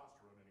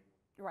testosterone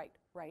anymore. right,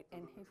 right. So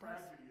And the he does.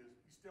 tragedy is,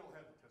 he still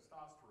had the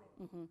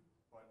testosterone,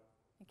 but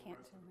You the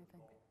can't rest do of it was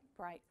anything. gone.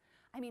 Right.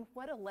 I mean,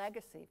 what a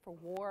legacy for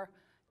war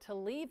to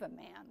leave a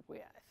man with.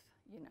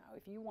 You know,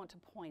 if you want to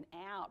point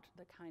out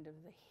the kind of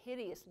the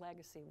hideous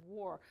legacy of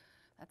war,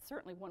 that's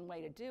certainly one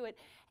way to do it.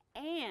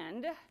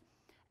 And,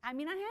 I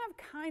mean, I have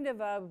kind of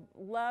a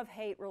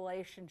love-hate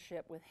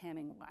relationship with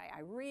Hemingway.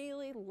 I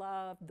really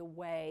love the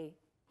way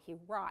he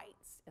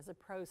writes as a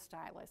prose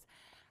stylist.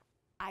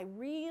 I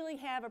really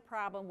have a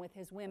problem with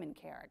his women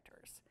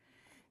characters,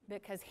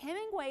 because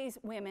Hemingway's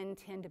women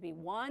tend to be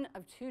one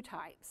of two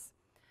types.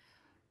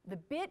 The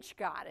bitch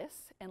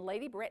goddess, and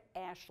Lady Brett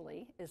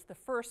Ashley is the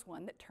first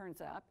one that turns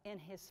up in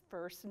his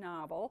first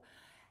novel,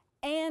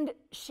 and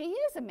she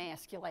is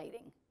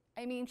emasculating.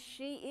 I mean,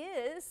 she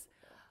is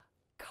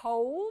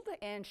cold,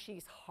 and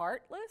she's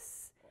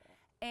heartless,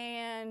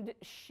 and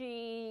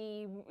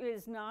she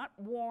is not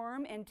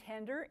warm and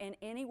tender in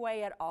any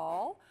way at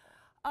all.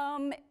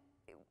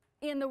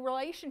 In the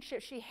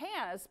relationship she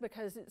has,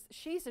 because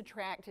she's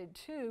attracted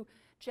to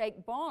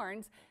Jake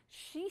Barnes,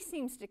 she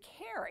seems to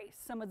carry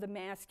some of the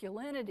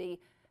masculinity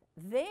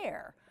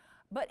there.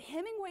 But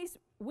Hemingway's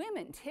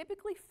women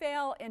typically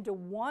fell into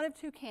one of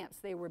two camps.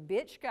 They were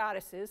bitch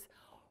goddesses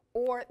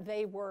or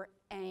they were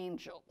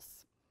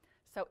angels.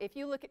 So if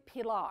you look at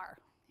Pilar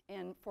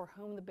in For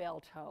Whom the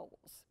Bell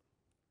Tolls,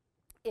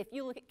 if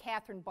you look at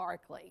Catherine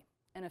Barclay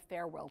in A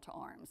Farewell to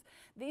Arms,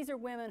 these are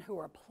women who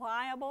are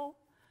pliable,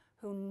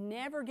 who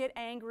never get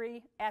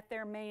angry at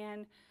their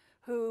man,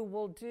 who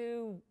will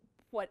do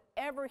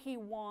whatever he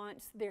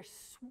wants. They're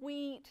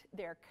sweet,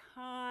 they're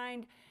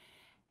kind.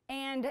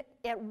 And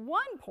at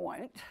one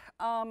point,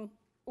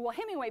 well,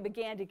 Hemingway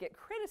began to get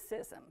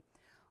criticism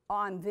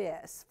on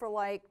this for,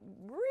 like,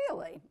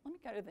 really, let me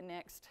go to the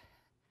next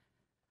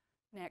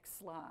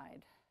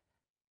slide.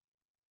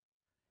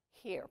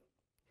 Here.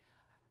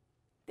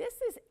 This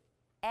is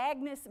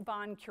Agnes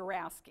von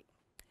Kurowski.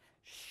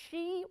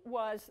 She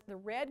was the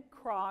Red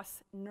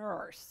Cross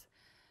nurse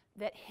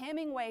that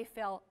Hemingway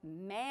fell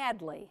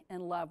madly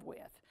in love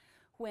with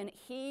when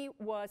he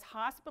was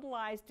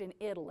hospitalized in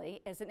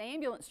Italy as an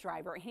ambulance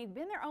driver. He'd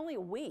been there only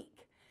a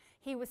week.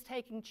 He was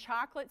taking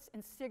chocolates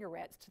and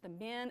cigarettes to the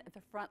men at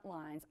the front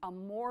lines. A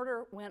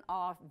mortar went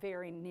off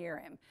very near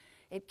him.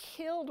 It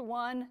killed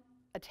one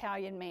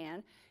Italian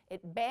man,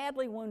 it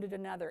badly wounded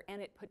another,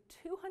 and it put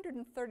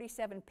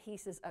 237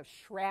 pieces of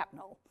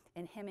shrapnel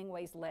in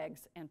Hemingway's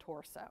legs and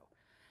torso.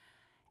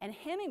 And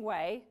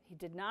Hemingway, he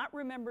did not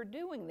remember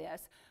doing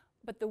this,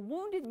 but the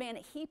wounded man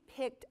he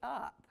picked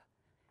up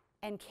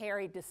and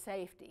carried to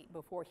safety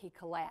before he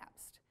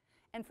collapsed.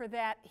 And for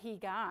that, he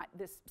got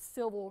this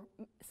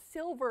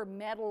silver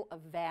Medal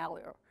of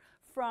Valor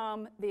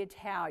from the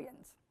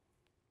Italians.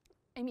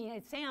 I mean,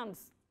 it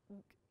sounds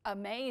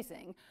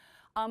amazing.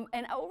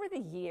 And over the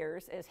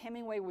years, as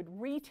Hemingway would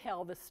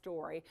retell the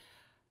story,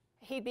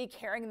 he'd be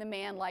carrying the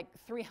man like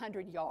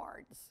 300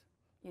 yards.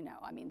 You know,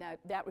 I mean,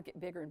 that would get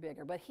bigger and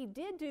bigger. But he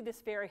did do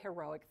this very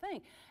heroic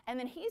thing. And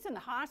then he's in the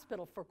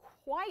hospital for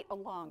quite a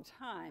long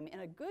time in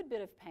a good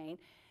bit of pain.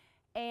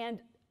 And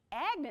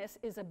Agnes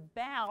is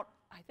about,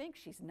 I think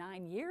she's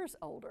 9 years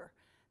older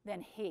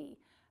than he.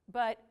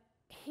 But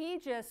he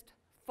just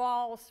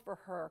falls for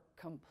her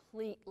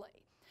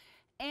completely.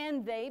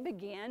 And they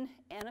begin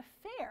an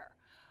affair.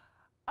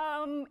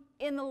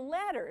 In the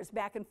letters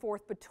back and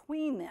forth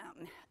between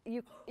them,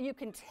 you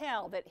can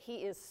tell that he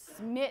is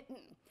smitten.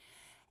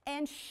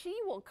 And she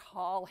will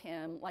call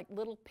him like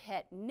little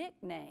pet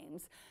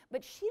nicknames,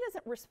 but she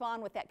doesn't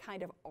respond with that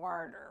kind of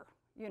ardor,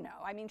 you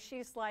know. I mean,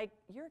 she's like,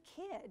 you're a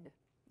kid,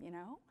 you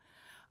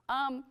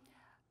know.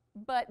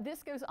 But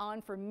this goes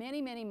on for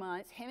many, many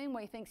months.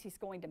 Hemingway thinks he's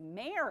going to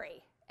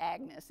marry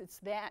Agnes. It's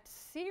that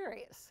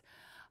serious.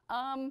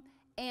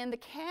 And the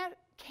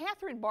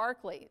Catherine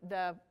Barclay,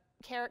 the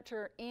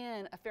character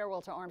in A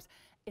Farewell to Arms,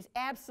 is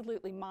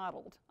absolutely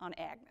modeled on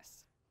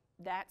Agnes.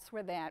 That's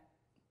where that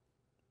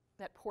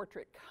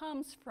portrait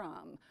comes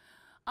from.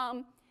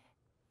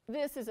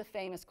 This is a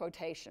famous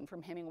quotation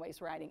from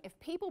Hemingway's writing. If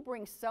people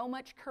bring so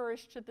much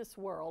courage to this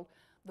world,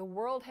 the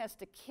world has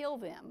to kill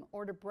them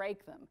or to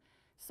break them.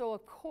 So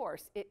of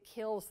course it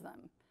kills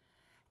them.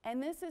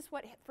 And this is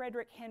what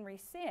Frederick Henry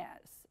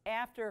says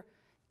after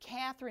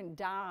Catherine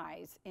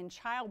dies in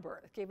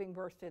childbirth, giving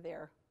birth to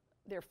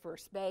their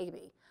first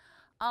baby.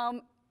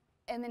 And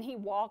then he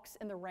walks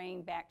in the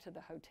rain back to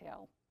the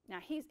hotel. Now,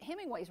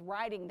 Hemingway's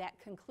writing that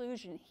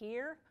conclusion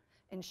here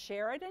in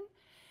Sheridan,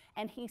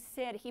 and he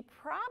said he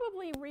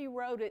probably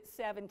rewrote it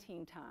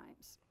 17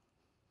 times,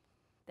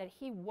 that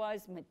he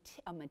was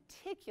a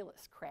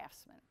meticulous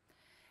craftsman.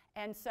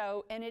 And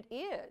it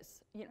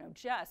is,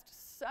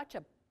 just such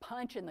a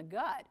punch in the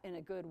gut in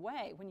a good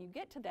way when you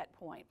get to that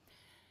point.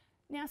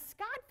 Now,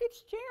 Scott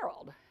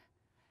Fitzgerald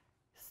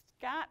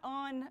got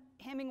on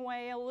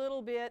Hemingway a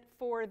little bit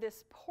for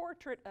this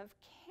portrait of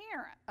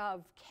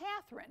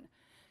Catherine,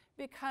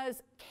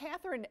 because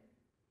Catherine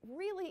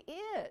really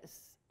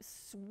is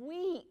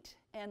sweet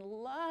and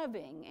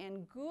loving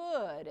and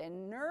good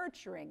and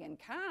nurturing and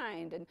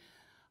kind and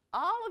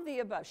all of the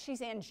above.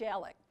 She's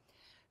angelic.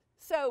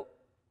 So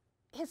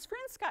his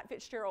friend Scott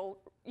Fitzgerald,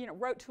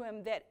 wrote to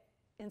him that,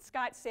 and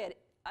Scott said,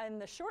 in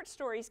the short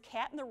stories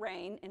Cat in the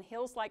Rain and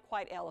Hills Like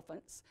White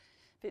Elephants,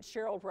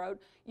 Fitzgerald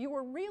wrote, you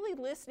were really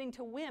listening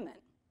to women.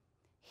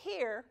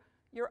 Here,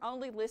 you're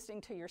only listening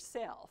to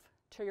yourself,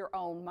 to your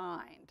own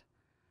mind.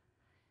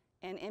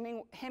 And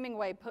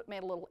Hemingway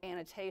made a little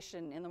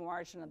annotation in the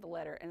margin of the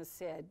letter and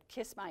said,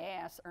 kiss my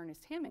ass,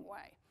 Ernest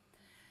Hemingway.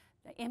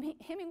 Now,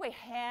 Hemingway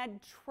had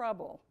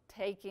trouble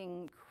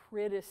taking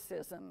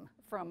criticism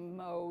from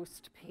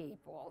most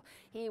people.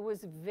 He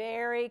was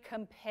very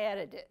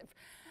competitive.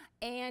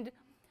 And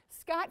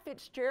Scott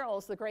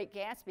Fitzgerald's The Great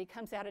Gatsby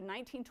comes out in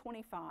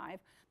 1925.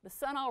 The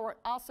Sun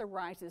Also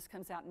Rises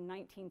comes out in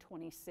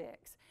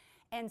 1926.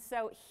 And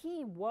so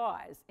he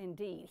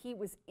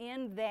was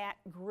in that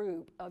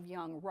group of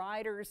young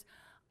writers,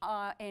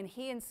 and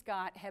he and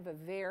Scott have a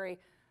very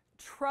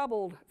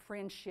troubled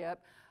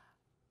friendship,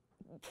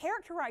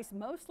 characterized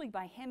mostly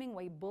by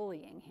Hemingway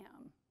bullying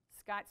him.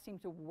 Scott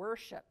seemed to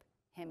worship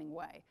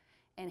Hemingway,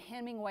 and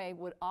Hemingway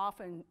would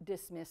often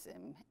dismiss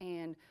him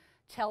and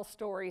tell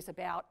stories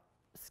about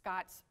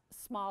Scott's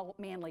small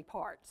manly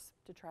parts,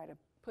 to try to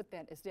put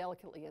that as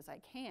delicately as I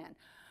can.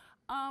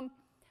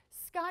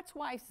 Scott's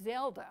wife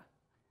Zelda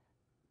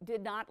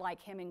did not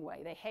like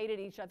Hemingway. They hated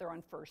each other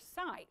on first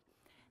sight.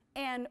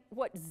 And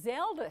what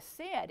Zelda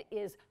said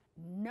is,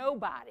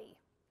 nobody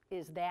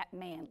is that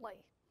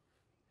manly.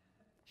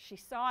 She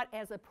saw it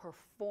as a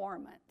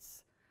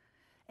performance.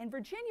 And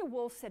Virginia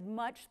Woolf said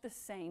much the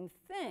same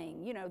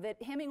thing,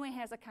 that Hemingway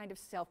has a kind of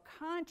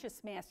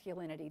self-conscious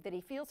masculinity, that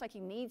he feels like he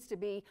needs to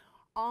be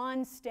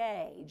on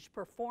stage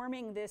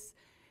performing this,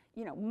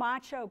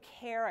 macho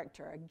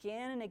character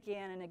again and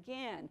again and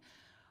again.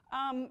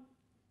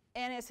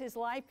 And as his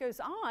life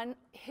goes on,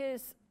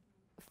 his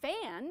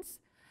fans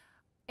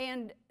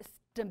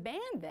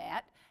demand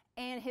that,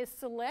 and his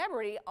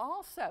celebrity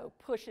also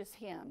pushes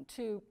him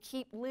to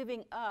keep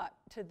living up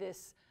to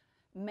this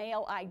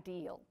male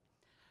ideal.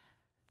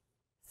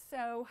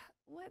 So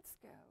let's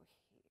go here.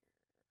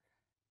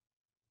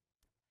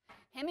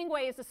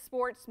 Hemingway is a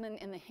sportsman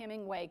in the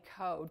Hemingway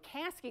Code.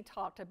 Caskey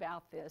talked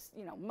about this,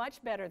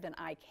 much better than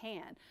I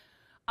can.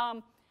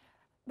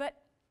 But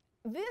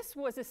this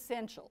was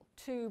essential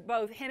to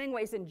both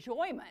Hemingway's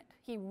enjoyment.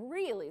 He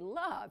really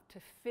loved to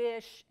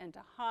fish and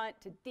to hunt,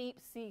 to deep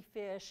sea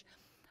fish,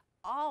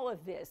 all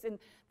of this. And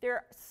there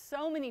are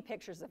so many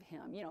pictures of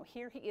him.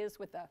 Here he is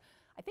with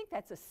I think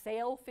that's a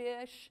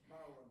sailfish.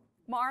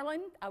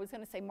 Marlin. I was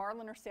going to say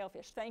marlin or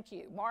sailfish. Thank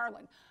you,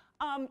 marlin.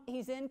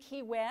 He's in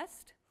Key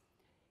West.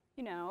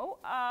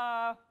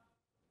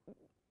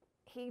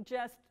 He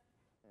just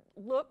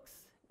looks,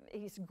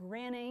 he's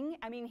grinning.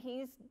 I mean,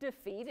 he's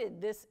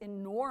defeated this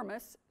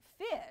enormous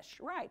fish,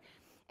 right?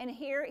 And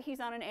here he's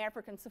on an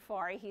African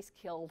safari. He's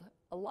killed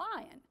a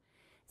lion.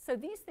 So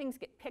these things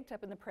get picked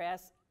up in the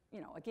press,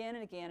 again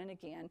and again and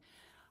again.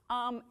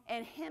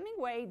 And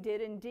Hemingway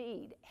did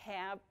indeed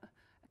have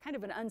kind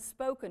of an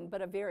unspoken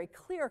but a very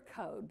clear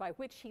code by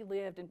which he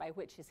lived and by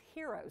which his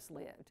heroes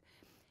lived.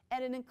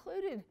 And it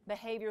included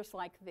behaviors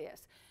like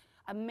this.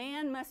 A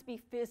man must be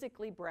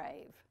physically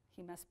brave.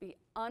 He must be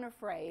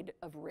unafraid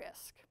of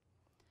risk.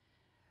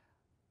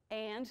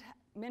 And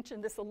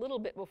mentioned this a little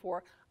bit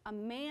before, a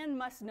man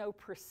must know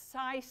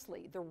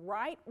precisely the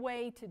right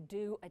way to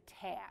do a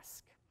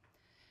task,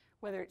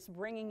 whether it's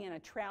bringing in a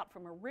trout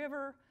from a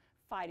river,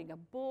 fighting a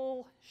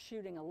bull,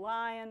 shooting a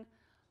lion,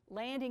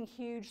 landing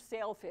huge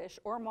sailfish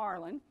or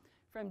marlin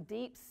from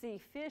deep sea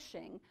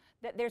fishing,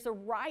 that there's a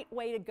right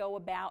way to go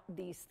about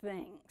these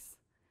things.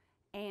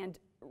 And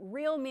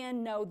real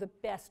men know the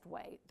best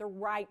way, the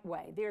right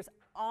way. There's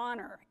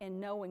honor in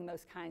knowing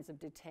those kinds of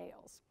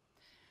details.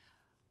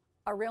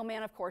 A real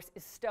man, of course,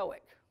 is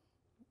stoic.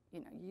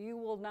 You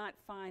will not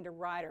find a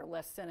writer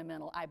less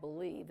sentimental, I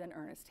believe, than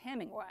Ernest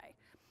Hemingway.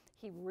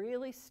 He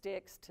really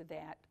sticks to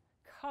that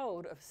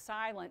code of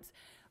silence,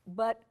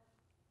 but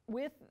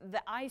with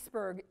the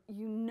iceberg,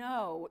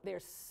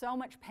 there's so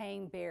much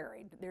pain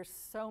buried. There's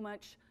so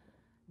much,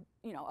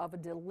 of a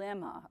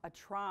dilemma, a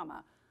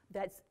trauma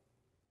that's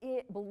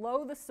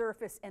below the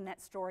surface in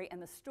that story,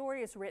 and the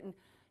story is written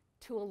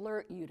to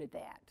alert you to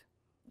that.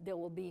 There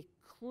will be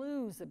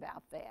clues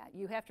about that.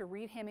 You have to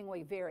read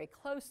Hemingway very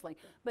closely,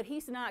 but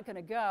he's not going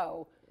to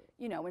go,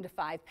 you know, into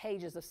 5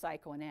 pages of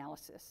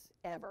psychoanalysis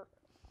ever.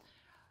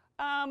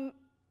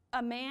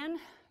 A man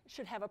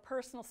should have a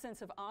personal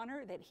sense of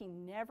honor that he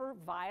never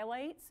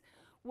violates,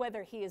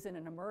 whether he is in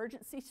an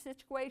emergency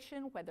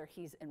situation, whether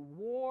he's in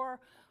war,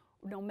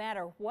 no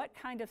matter what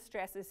kind of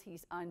stresses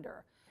he's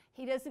under.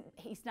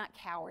 He's not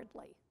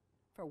cowardly,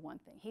 for one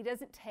thing. He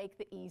doesn't take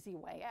the easy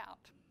way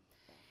out.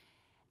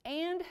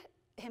 And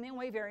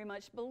Hemingway very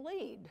much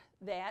believed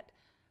that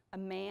a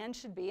man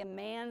should be a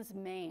man's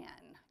man.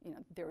 You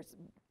know, there's,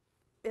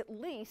 at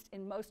least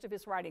in most of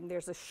his writing,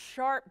 there's a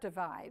sharp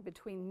divide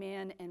between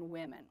men and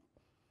women,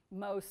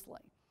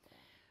 mostly.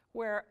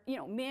 Where, you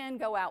know, men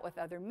go out with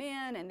other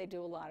men and they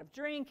do a lot of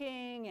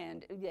drinking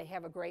and they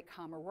have a great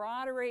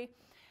camaraderie.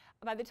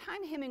 By the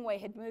time Hemingway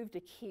had moved to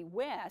Key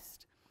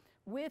West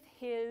with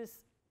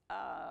his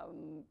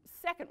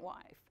second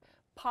wife,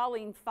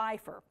 Pauline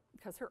Pfeiffer,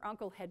 because her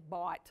uncle had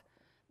bought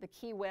the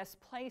Key West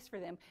place for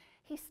them,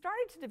 he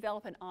started to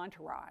develop an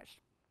entourage.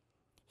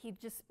 He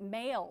just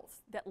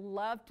males that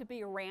loved to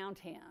be around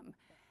him.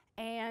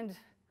 And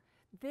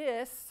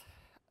this,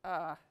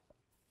 I'll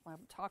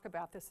talk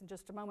about this in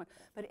just a moment,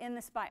 but in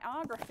this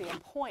biography,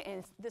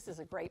 and this is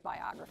a great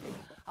biography,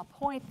 a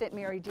point that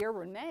Mary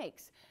Dearborn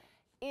makes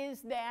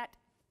is that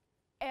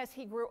as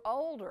he grew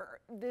older,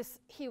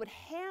 he would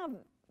have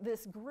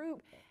this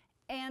group,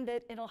 and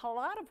that in a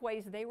lot of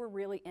ways they were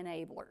really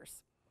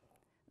enablers.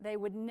 They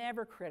would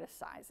never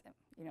criticize him.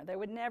 You know, they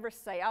would never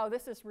say, oh,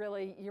 this is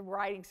really, your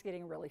writing's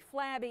getting really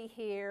flabby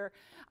here.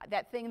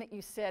 That thing that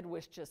you said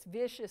was just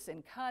vicious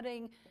and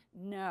cutting.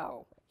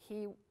 No,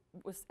 he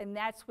was, and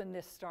that's when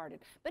this started.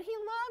 But he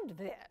loved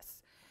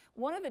this.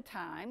 One of the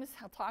times,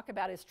 I'll talk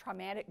about his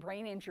traumatic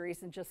brain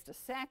injuries in just a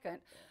second,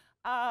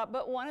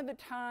 but one of the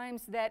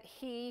times that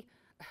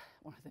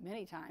one of the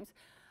many times,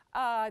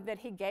 that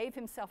he gave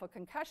himself a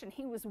concussion,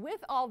 he was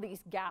with all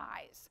these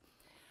guys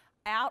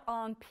out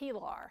on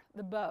Pilar,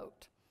 the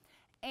boat.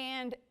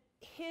 And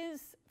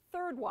his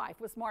third wife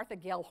was Martha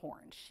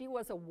Gellhorn. She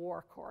was a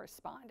war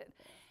correspondent.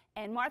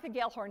 And Martha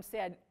Gellhorn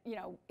said, you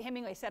know,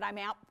 Hemingway said, I'm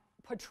out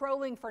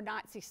patrolling for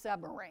Nazi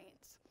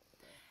submarines.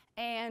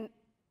 And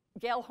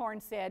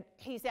Gellhorn said,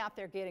 he's out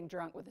there getting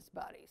drunk with his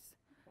buddies.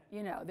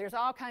 You know, there's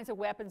all kinds of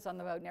weapons on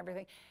the boat and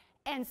everything.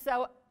 And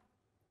so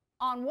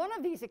on one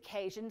of these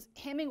occasions,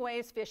 Hemingway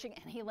is fishing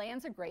and he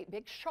lands a great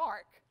big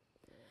shark.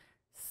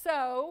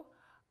 So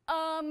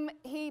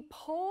he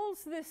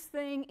pulls this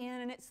thing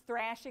in and it's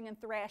thrashing and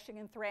thrashing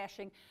and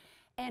thrashing.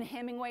 And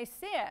Hemingway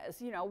says,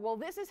 you know, well,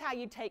 this is how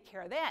you take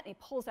care of that. And he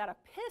pulls out a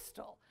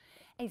pistol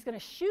and he's going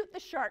to shoot the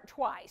shark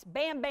twice.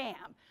 Bam, bam.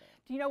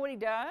 Do you know what he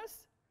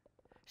does?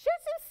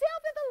 Shoots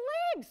himself in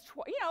the legs.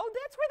 You know,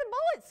 that's where the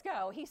bullets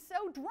go. He's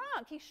so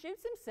drunk, he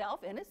shoots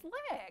himself in his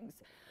legs.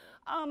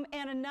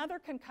 And another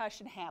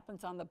concussion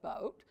happens on the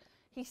boat.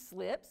 He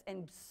slips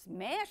and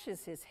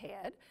smashes his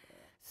head.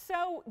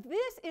 So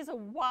this is a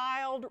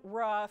wild,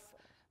 rough,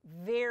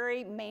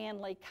 very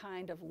manly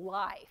kind of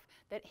life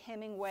that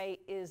Hemingway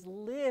is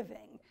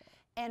living.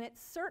 And it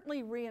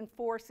certainly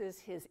reinforces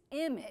his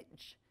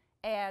image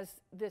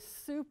as this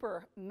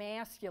super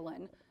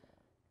masculine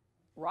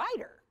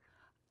writer.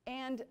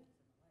 And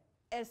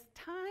as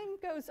time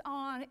goes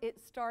on, it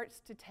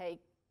starts to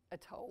take a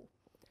toll.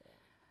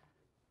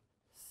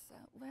 So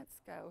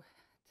let's go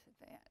to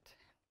that.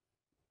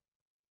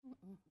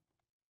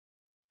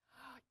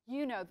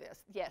 You know this.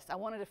 Yes, I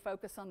wanted to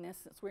focus on this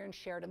since we're in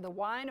Sheridan. The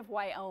Wine of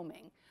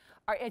Wyoming.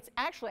 Or it's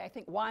actually, I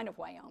think, Wine of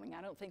Wyoming.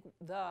 I don't think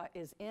the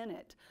is in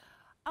it.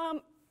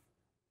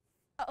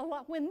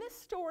 When this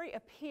story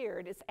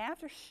appeared, it's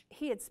after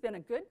he had spent a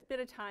good bit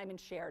of time in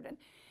Sheridan.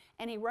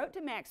 And he wrote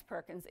to Max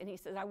Perkins and he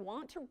says, I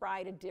want to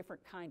write a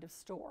different kind of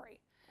story.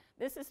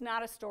 This is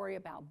not a story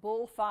about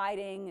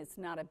bullfighting. It's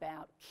not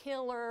about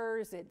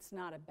killers. It's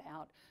not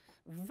about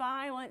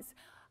violence.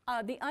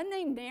 The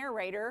unnamed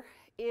narrator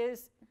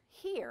is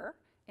here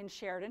in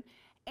Sheridan,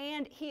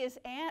 and he is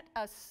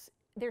at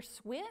they're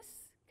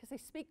Swiss, because they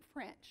speak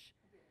French.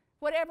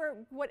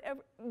 Whatever,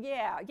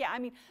 yeah, I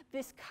mean,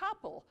 this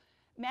couple,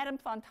 Madame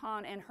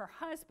Fontaine and her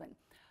husband,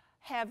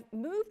 have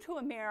moved to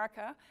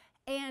America,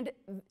 and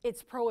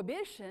it's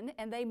prohibition,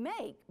 and they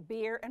make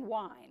beer and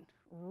wine,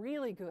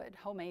 really good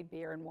homemade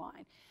beer and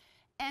wine.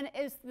 And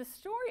as the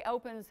story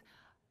opens,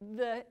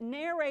 the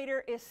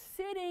narrator is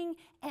sitting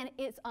and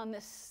it's on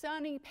the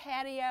sunny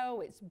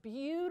patio. It's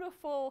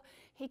beautiful.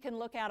 He can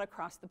look out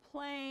across the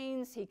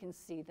plains. He can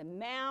see the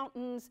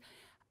mountains.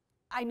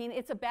 I mean,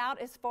 it's about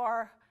as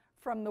far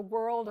from the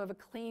world of a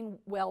clean,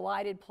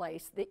 well-lighted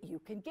place that you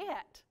can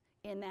get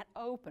in that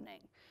opening.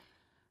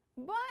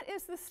 But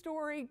as the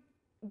story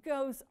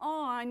goes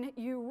on,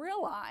 you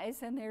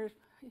realize, and there's,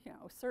 you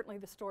know, certainly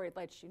the story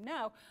lets you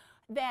know,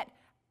 that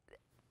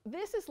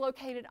this is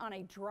located on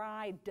a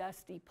dry,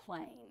 dusty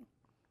plain.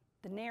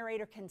 The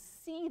narrator can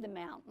see the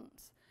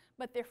mountains,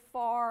 but they're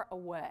far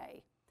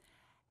away.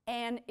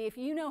 And if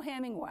you know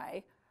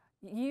Hemingway,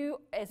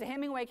 you, as a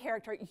Hemingway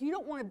character, you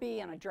don't want to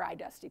be on a dry,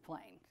 dusty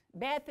plain.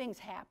 Bad things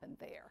happen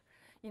there.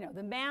 You know,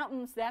 the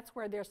mountains, that's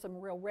where there's some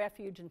real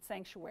refuge and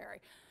sanctuary.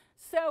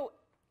 So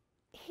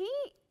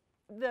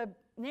the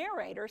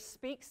narrator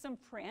speaks some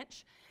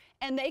French,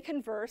 and they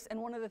converse, and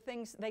one of the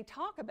things they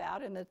talk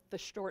about in the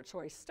short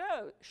story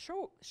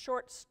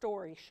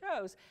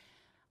shows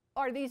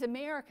are these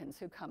Americans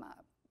who come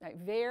up, like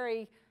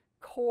very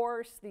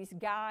coarse, these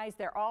guys,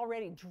 they're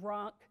already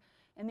drunk,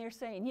 and they're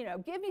saying, you know,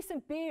 give me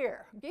some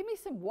beer, give me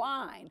some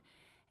wine.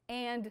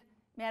 And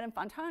Madame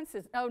Fontaine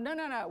says, oh, no,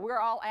 no, no, we're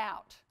all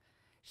out.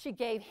 She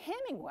gave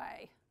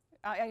Hemingway,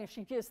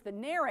 she gives the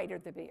narrator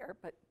the beer,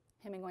 but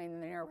Hemingway and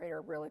the narrator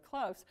are really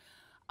close.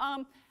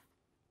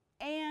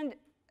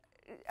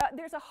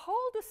 There's a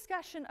whole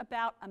discussion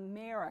about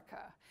America.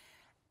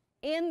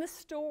 In the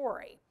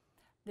story,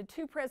 the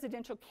two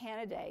presidential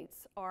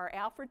candidates are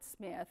Alfred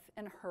Smith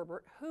and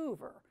Herbert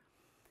Hoover.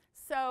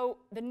 So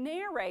the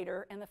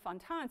narrator and the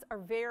Fontaines are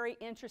very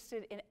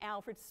interested in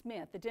Alfred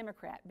Smith, the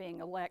Democrat, being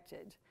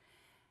elected.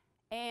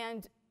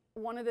 And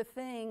one of the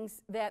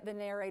things that the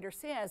narrator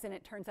says, and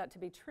it turns out to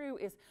be true,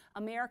 is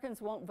Americans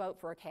won't vote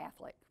for a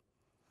Catholic.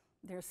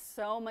 There's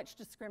so much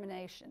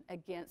discrimination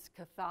against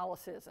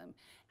Catholicism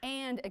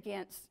and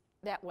against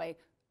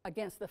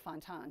the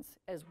Fontaines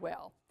as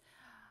well.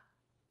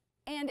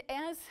 And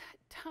as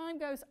time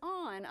goes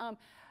on,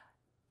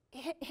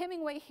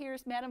 Hemingway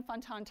hears Madame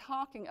Fontaine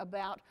talking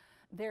about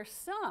their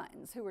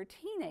sons, who are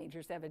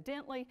teenagers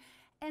evidently,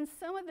 and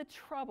some of the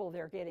trouble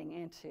they're getting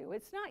into.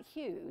 It's not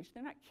huge,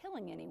 they're not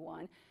killing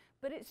anyone,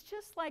 but it's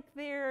just like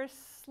they're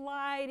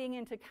sliding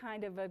into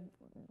kind of a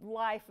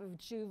life of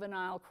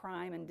juvenile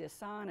crime and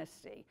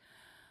dishonesty.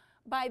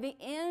 By the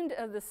end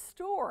of the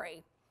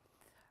story,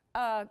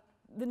 the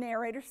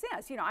narrator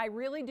says, you know, I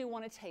really do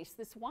want to taste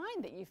this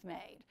wine that you've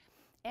made.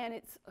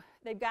 And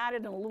they've got it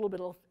in a little bit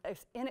of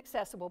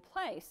inaccessible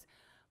place,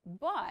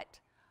 but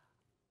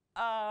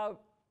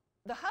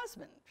the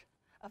husband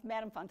of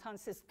Madame Fontaine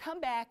says, come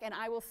back and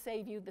I will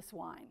save you this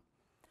wine.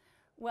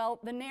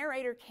 Well, the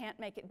narrator can't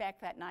make it back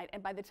that night,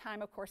 and by the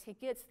time, of course, he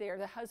gets there,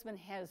 the husband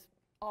has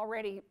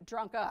already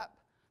drunk up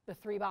the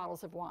 3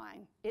 bottles of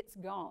wine. It's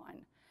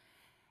gone.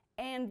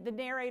 And the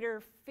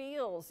narrator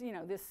feels, you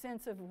know, this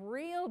sense of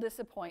real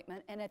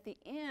disappointment, and at the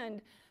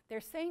end, they're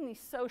saying these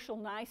social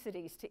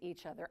niceties to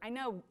each other. I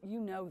know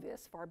you know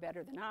this far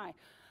better than I.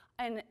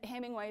 And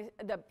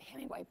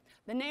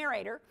the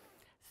narrator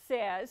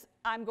says,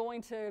 I'm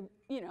going to,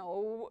 you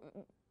know,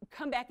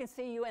 come back and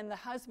see you, and the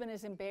husband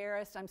is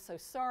embarrassed. I'm so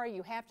sorry,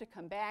 you have to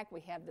come back. We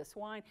have this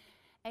wine.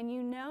 And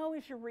you know,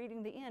 as you're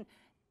reading the end,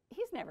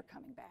 he's never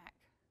coming back.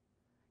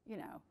 You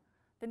know,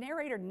 the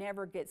narrator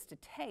never gets to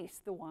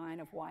taste the wine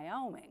of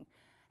Wyoming.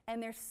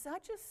 And there's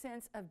such a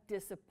sense of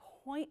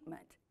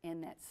disappointment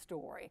in that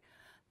story.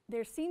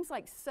 There seems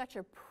like such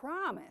a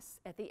promise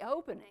at the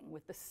opening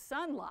with the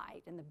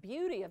sunlight and the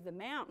beauty of the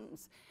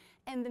mountains,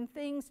 and then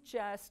things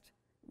just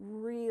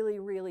really,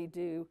 really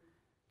do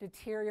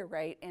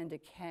deteriorate and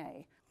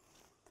decay.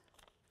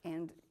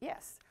 And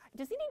yes,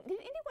 did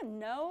anyone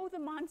know the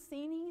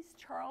Monsinis,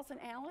 Charles and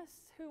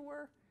Alice, who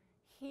were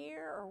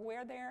here or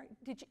where they're?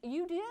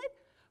 You did?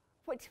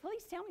 What,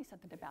 please tell me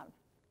something about them.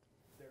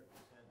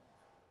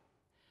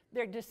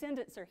 Their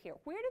descendants are here.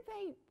 Where did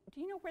they, do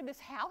you know where this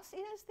house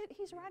is that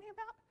he's writing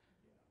about?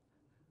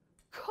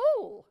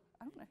 Cool.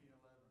 I don't know.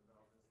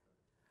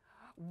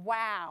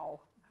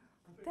 Wow.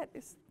 That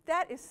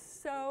is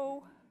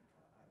so,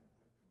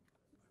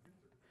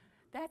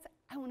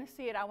 I want to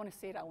see it, I want to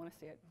see it, I want to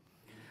see it.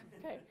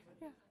 Okay,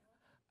 yeah.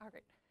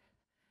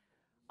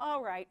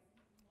 All right.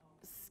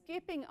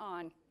 Skipping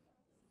on.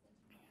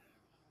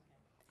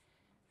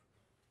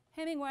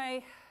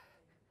 Hemingway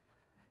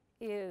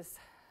is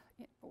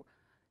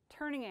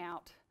turning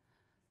out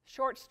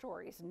short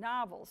stories,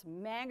 novels,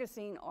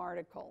 magazine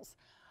articles.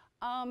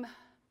 And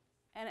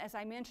as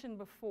I mentioned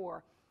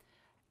before,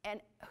 and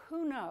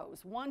who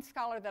knows, one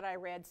scholar that I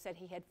read said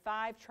he had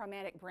 5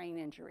 traumatic brain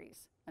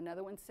injuries.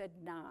 Another one said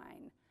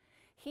 9.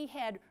 He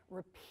had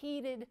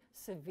repeated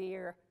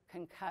severe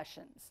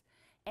concussions,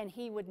 and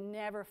he would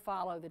never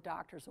follow the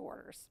doctor's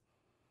orders.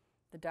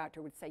 The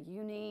doctor would say,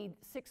 you need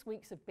 6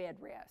 weeks of bed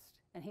rest.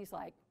 And he's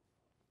like,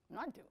 I'm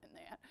not doing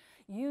that.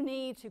 You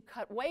need to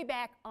cut way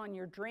back on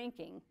your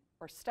drinking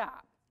or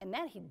stop. And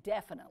that he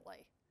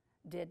definitely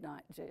did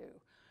not do.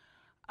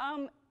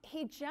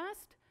 He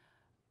just,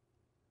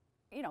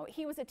 you know,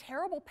 he was a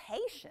terrible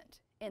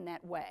patient in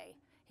that way.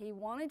 He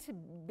wanted to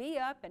be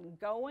up and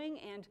going,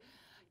 and,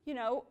 you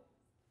know,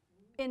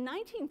 in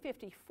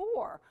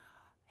 1954,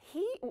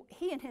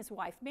 he and his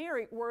wife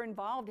Mary were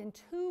involved in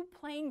 2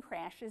 plane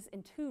crashes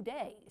in 2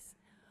 days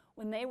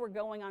when they were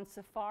going on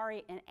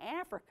safari in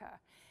Africa.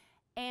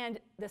 And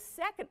the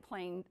second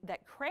plane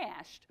that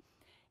crashed,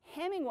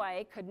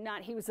 Hemingway could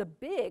not, he was a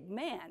big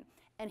man,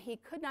 and he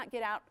could not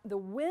get out the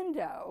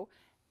window.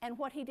 And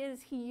what he did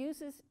is he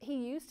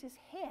used his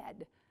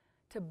head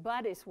to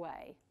butt his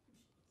way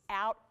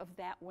out of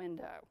that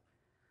window.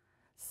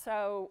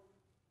 So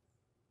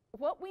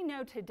what we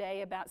know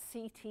today about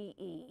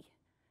CTE,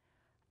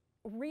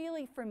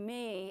 really for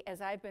me,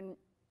 as I've been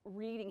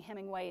reading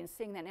Hemingway and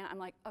seeing that now, I'm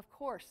like, of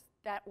course,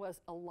 that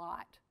was a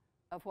lot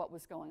of what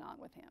was going on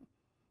with him.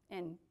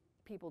 And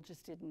people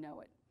just didn't know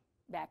it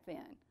back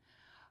then.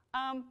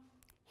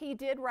 He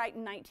did write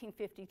in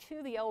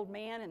 1952, The Old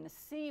Man and the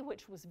Sea,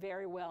 which was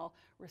very well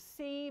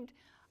received.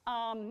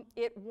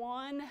 It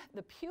won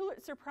the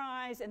Pulitzer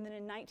Prize, and then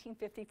in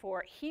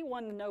 1954, he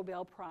won the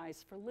Nobel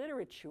Prize for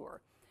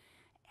Literature.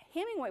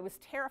 Hemingway was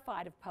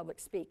terrified of public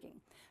speaking,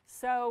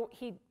 so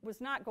he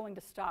was not going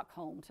to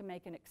Stockholm to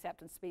make an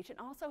acceptance speech, and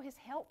also his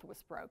health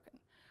was broken.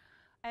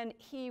 And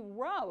he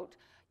wrote,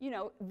 you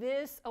know,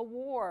 this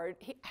award,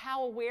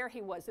 how aware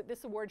he was that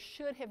this award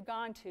should have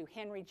gone to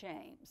Henry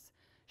James,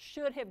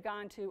 should have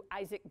gone to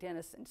Isaac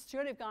Denison,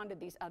 should have gone to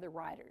these other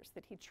writers,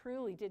 that he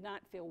truly did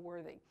not feel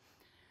worthy.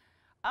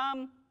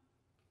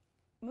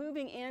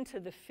 Moving into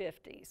the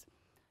 50s,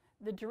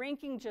 the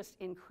drinking just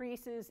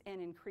increases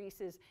and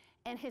increases,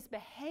 and his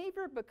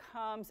behavior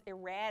becomes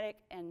erratic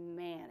and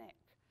manic.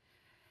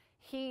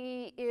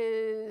 He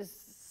is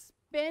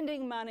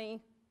spending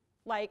money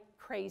like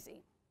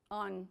crazy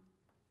on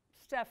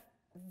stuff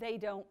they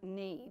don't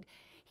need.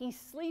 He's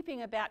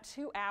sleeping about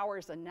 2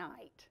 hours a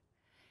night.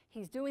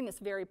 He's doing this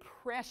very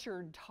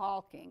pressured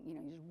talking. You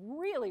know, he's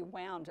really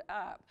wound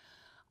up.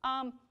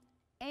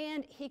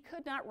 And he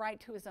could not write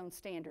to his own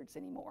standards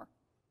anymore.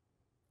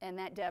 And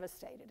that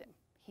devastated him.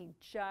 He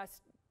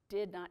just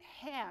did not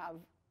have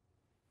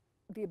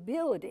the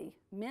ability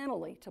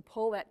mentally to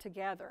pull that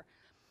together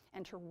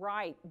and to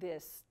write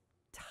this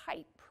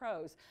tight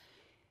prose.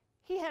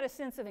 He had a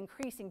sense of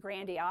increasing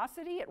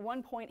grandiosity. At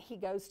one point, he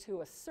goes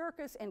to a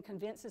circus and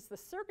convinces the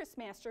circus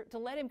master to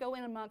let him go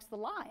in amongst the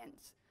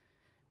lions,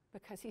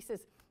 because he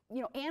says,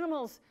 you know,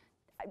 animals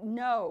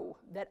know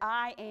that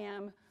I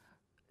am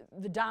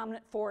the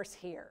dominant force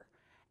here.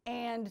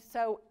 And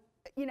so,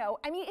 you know,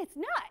 I mean, it's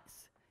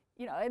nuts,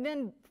 you know, and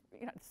then,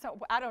 you know, so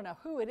I don't know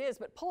who it is,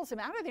 but pulls him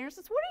out of there and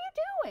says, what are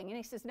you doing? And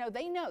he says, no,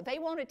 they know, they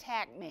won't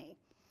attack me.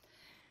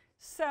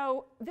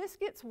 So this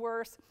gets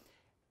worse.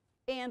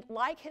 And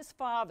like his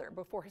father,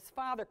 before his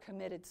father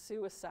committed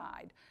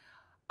suicide,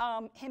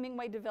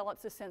 Hemingway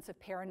develops a sense of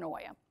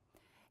paranoia.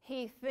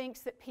 He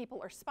thinks that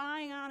people are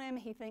spying on him.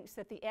 He thinks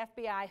that the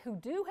FBI, who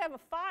do have a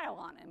file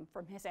on him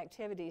from his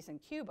activities in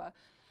Cuba,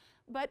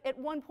 but at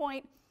one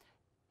point,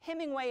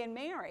 Hemingway and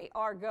Mary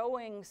are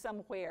going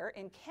somewhere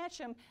and catch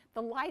him.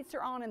 The lights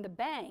are on in the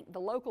bank, the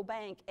local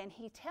bank, and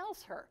he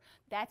tells her,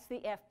 that's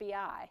the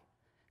FBI.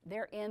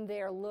 They're in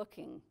there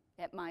looking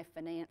at my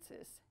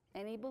finances.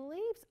 And he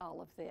believes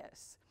all of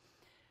this.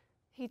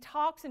 He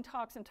talks and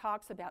talks and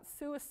talks about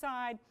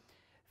suicide.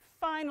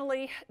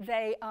 Finally,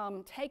 they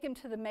take him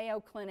to the Mayo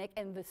Clinic,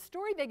 and the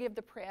story they give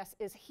the press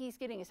is he's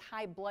getting his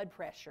high blood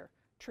pressure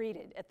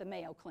treated at the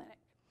Mayo Clinic.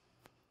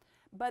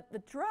 But the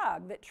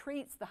drug that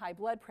treats the high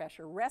blood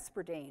pressure,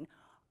 Resperdine,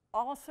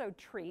 also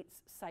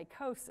treats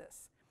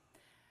psychosis.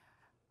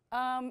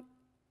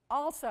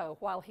 Also,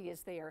 while he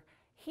is there,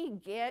 he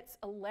gets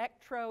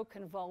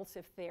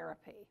electroconvulsive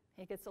therapy.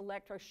 He gets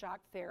electroshock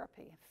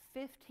therapy,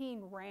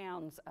 15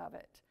 rounds of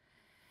it.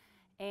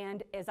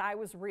 And as I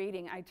was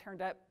reading, I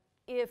turned up,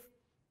 if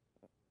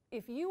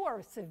you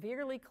are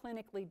severely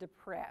clinically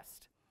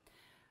depressed,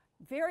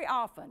 very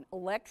often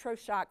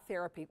electroshock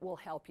therapy will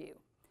help you.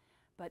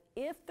 But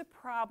if the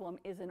problem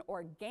is an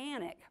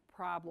organic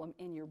problem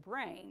in your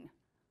brain,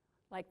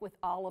 like with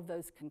all of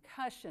those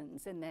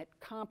concussions and that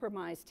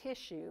compromised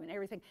tissue and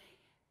everything,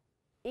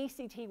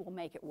 ECT will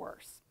make it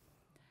worse.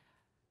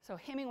 So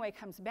Hemingway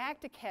comes back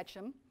to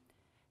Ketchum,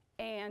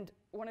 and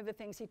one of the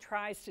things he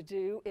tries to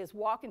do is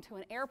walk into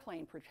an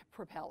airplane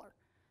propeller,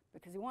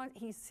 because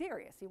he's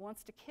serious. He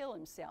wants to kill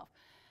himself.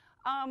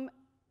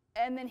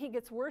 And then he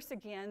gets worse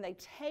again. They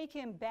take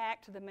him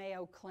back to the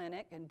Mayo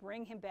Clinic and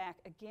bring him back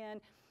again.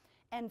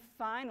 And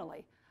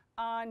finally,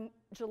 on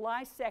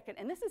July 2nd,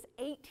 and this is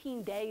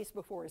 18 days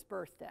before his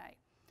birthday,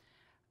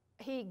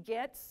 he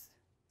gets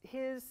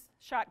his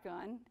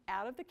shotgun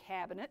out of the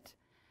cabinet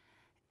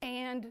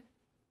and,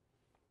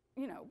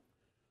 you know,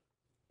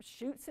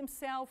 shoots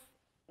himself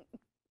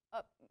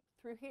up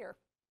through here.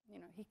 You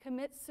know, he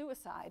commits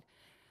suicide.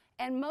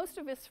 And most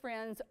of his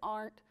friends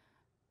aren't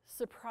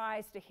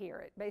surprised to hear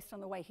it based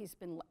on the way he's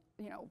been,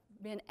 you know,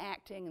 been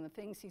acting and the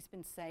things he's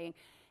been saying.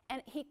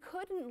 And he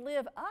couldn't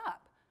live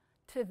up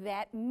to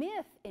that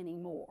myth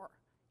anymore.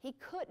 He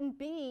couldn't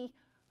be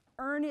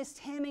Ernest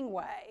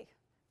Hemingway,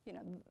 you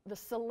know, the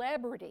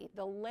celebrity,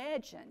 the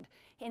legend,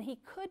 and he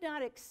could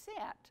not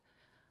accept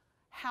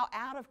how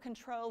out of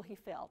control he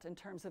felt in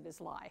terms of his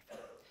life.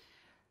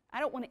 I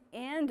don't want to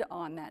end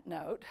on that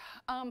note.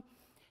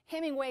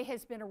 Hemingway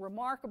has been a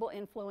remarkable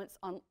influence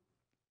on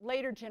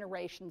later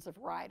generations of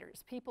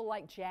writers, people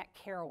like Jack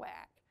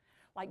Kerouac,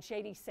 like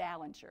J.D.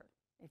 Salinger,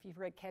 if you've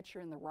read Catcher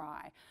in the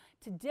Rye.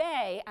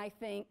 Today, I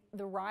think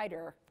the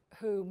writer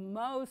who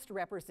most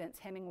represents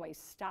Hemingway's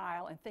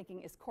style and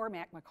thinking is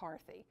Cormac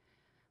McCarthy,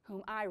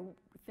 whom I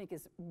think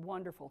is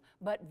wonderful,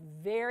 but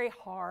very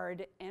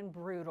hard and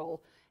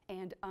brutal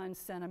and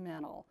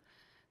unsentimental.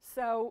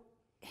 So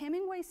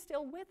Hemingway's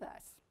still with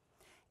us.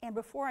 And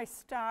before I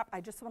stop, I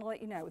just want to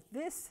let you know,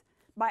 this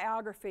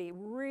biography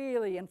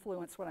really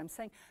influenced what I'm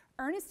saying.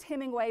 Ernest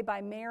Hemingway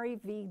by Mary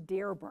V.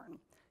 Dearborn.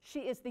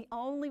 She is the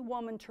only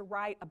woman to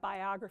write a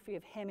biography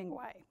of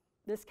Hemingway.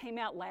 This came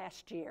out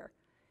last year,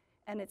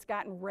 and it's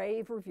gotten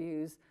rave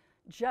reviews,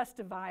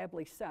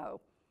 justifiably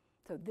so.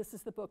 So this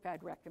is the book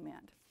I'd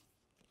recommend.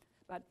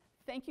 But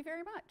thank you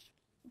very much.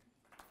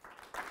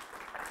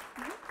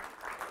 Could you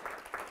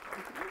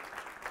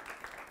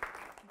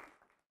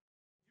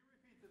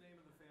repeat the name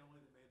of the family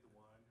that made the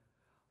wine?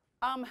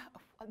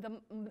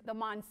 The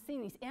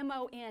Monsinis,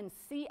 M-O-N-C-I-N-I.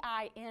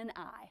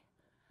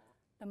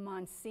 The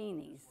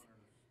Monsinis.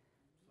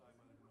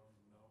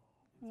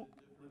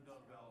 Lived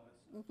on Valvis.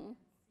 Mm-hmm.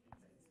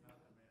 It's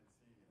not the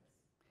Mancini's.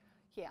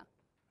 Yeah.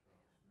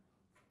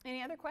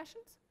 Any other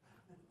questions?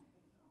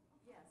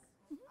 Yes,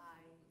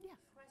 Yeah.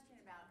 question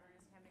about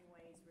Ernest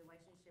Hemingway's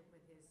relationship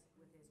with his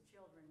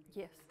children.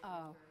 Yes. Because it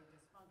was very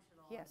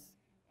dysfunctional. Yes.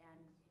 And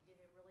did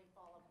it really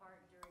fall apart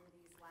during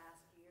these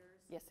last years?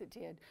 Yes, it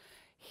did.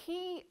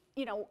 He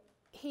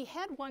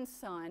had one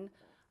son,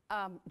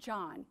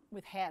 John,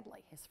 with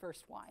Hadley, his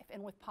first wife,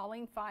 and with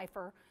Pauline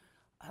Pfeiffer,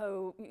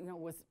 who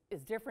was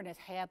as different as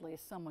Hadley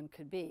as someone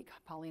could be.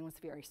 Pauline was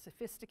very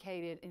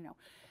sophisticated.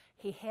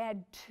 He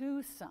had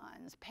two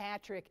sons,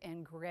 Patrick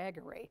and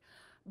Gregory.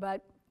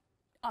 But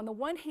on the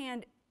one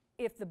hand,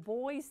 if the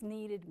boys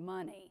needed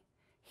money,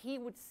 he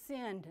would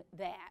send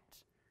that.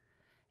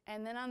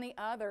 And then on the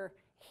other,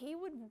 he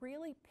would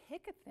really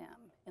pick at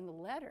them in the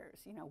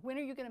letters. When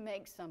are you going to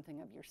make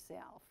something of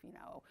yourself?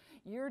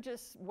 You're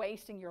just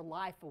wasting your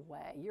life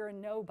away. You're a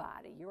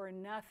nobody. You're a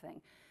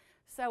nothing.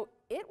 So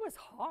it was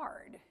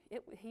hard.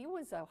 He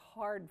was a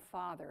hard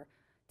father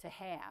to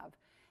have.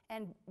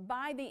 And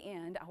by the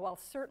end, while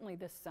certainly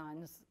the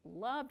sons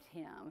loved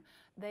him,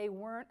 they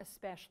weren't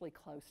especially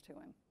close to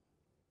him.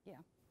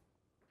 Yeah.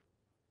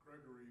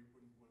 Gregory,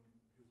 when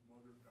his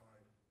mother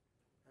died,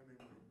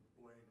 Hemingway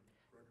blamed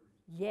Gregory.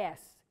 Yes.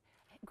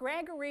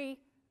 Gregory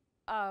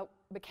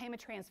became a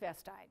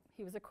transvestite.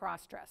 He was a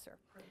cross-dresser.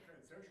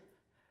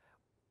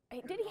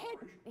 Transsexual. Did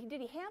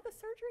he have the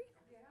surgery?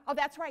 Oh,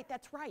 that's right.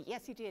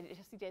 Yes, he did.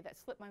 Yes, he did. That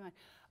slipped my mind.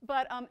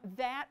 But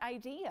that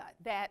idea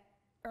that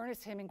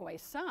Ernest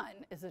Hemingway's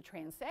son is a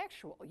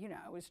transsexual,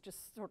 is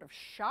just sort of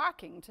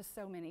shocking to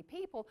so many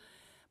people.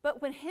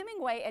 But when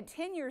Hemingway, at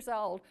 10 years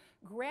old,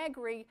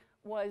 Gregory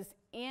was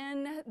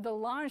in the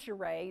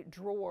lingerie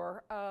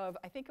drawer of,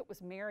 I think it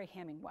was Mary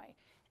Hemingway,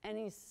 and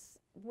he's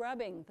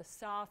rubbing the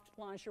soft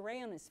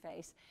lingerie on his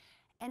face,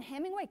 and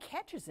Hemingway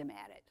catches him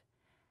at it.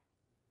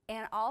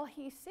 And all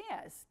he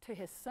says to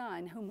his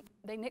son, whom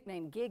they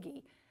nicknamed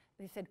Giggy,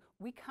 they said,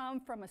 "We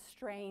come from a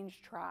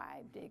strange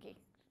tribe, Diggy.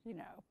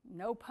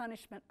 No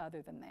punishment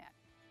other than that."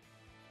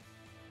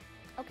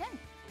 Okay,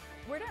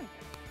 we're done.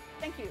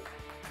 Thank you.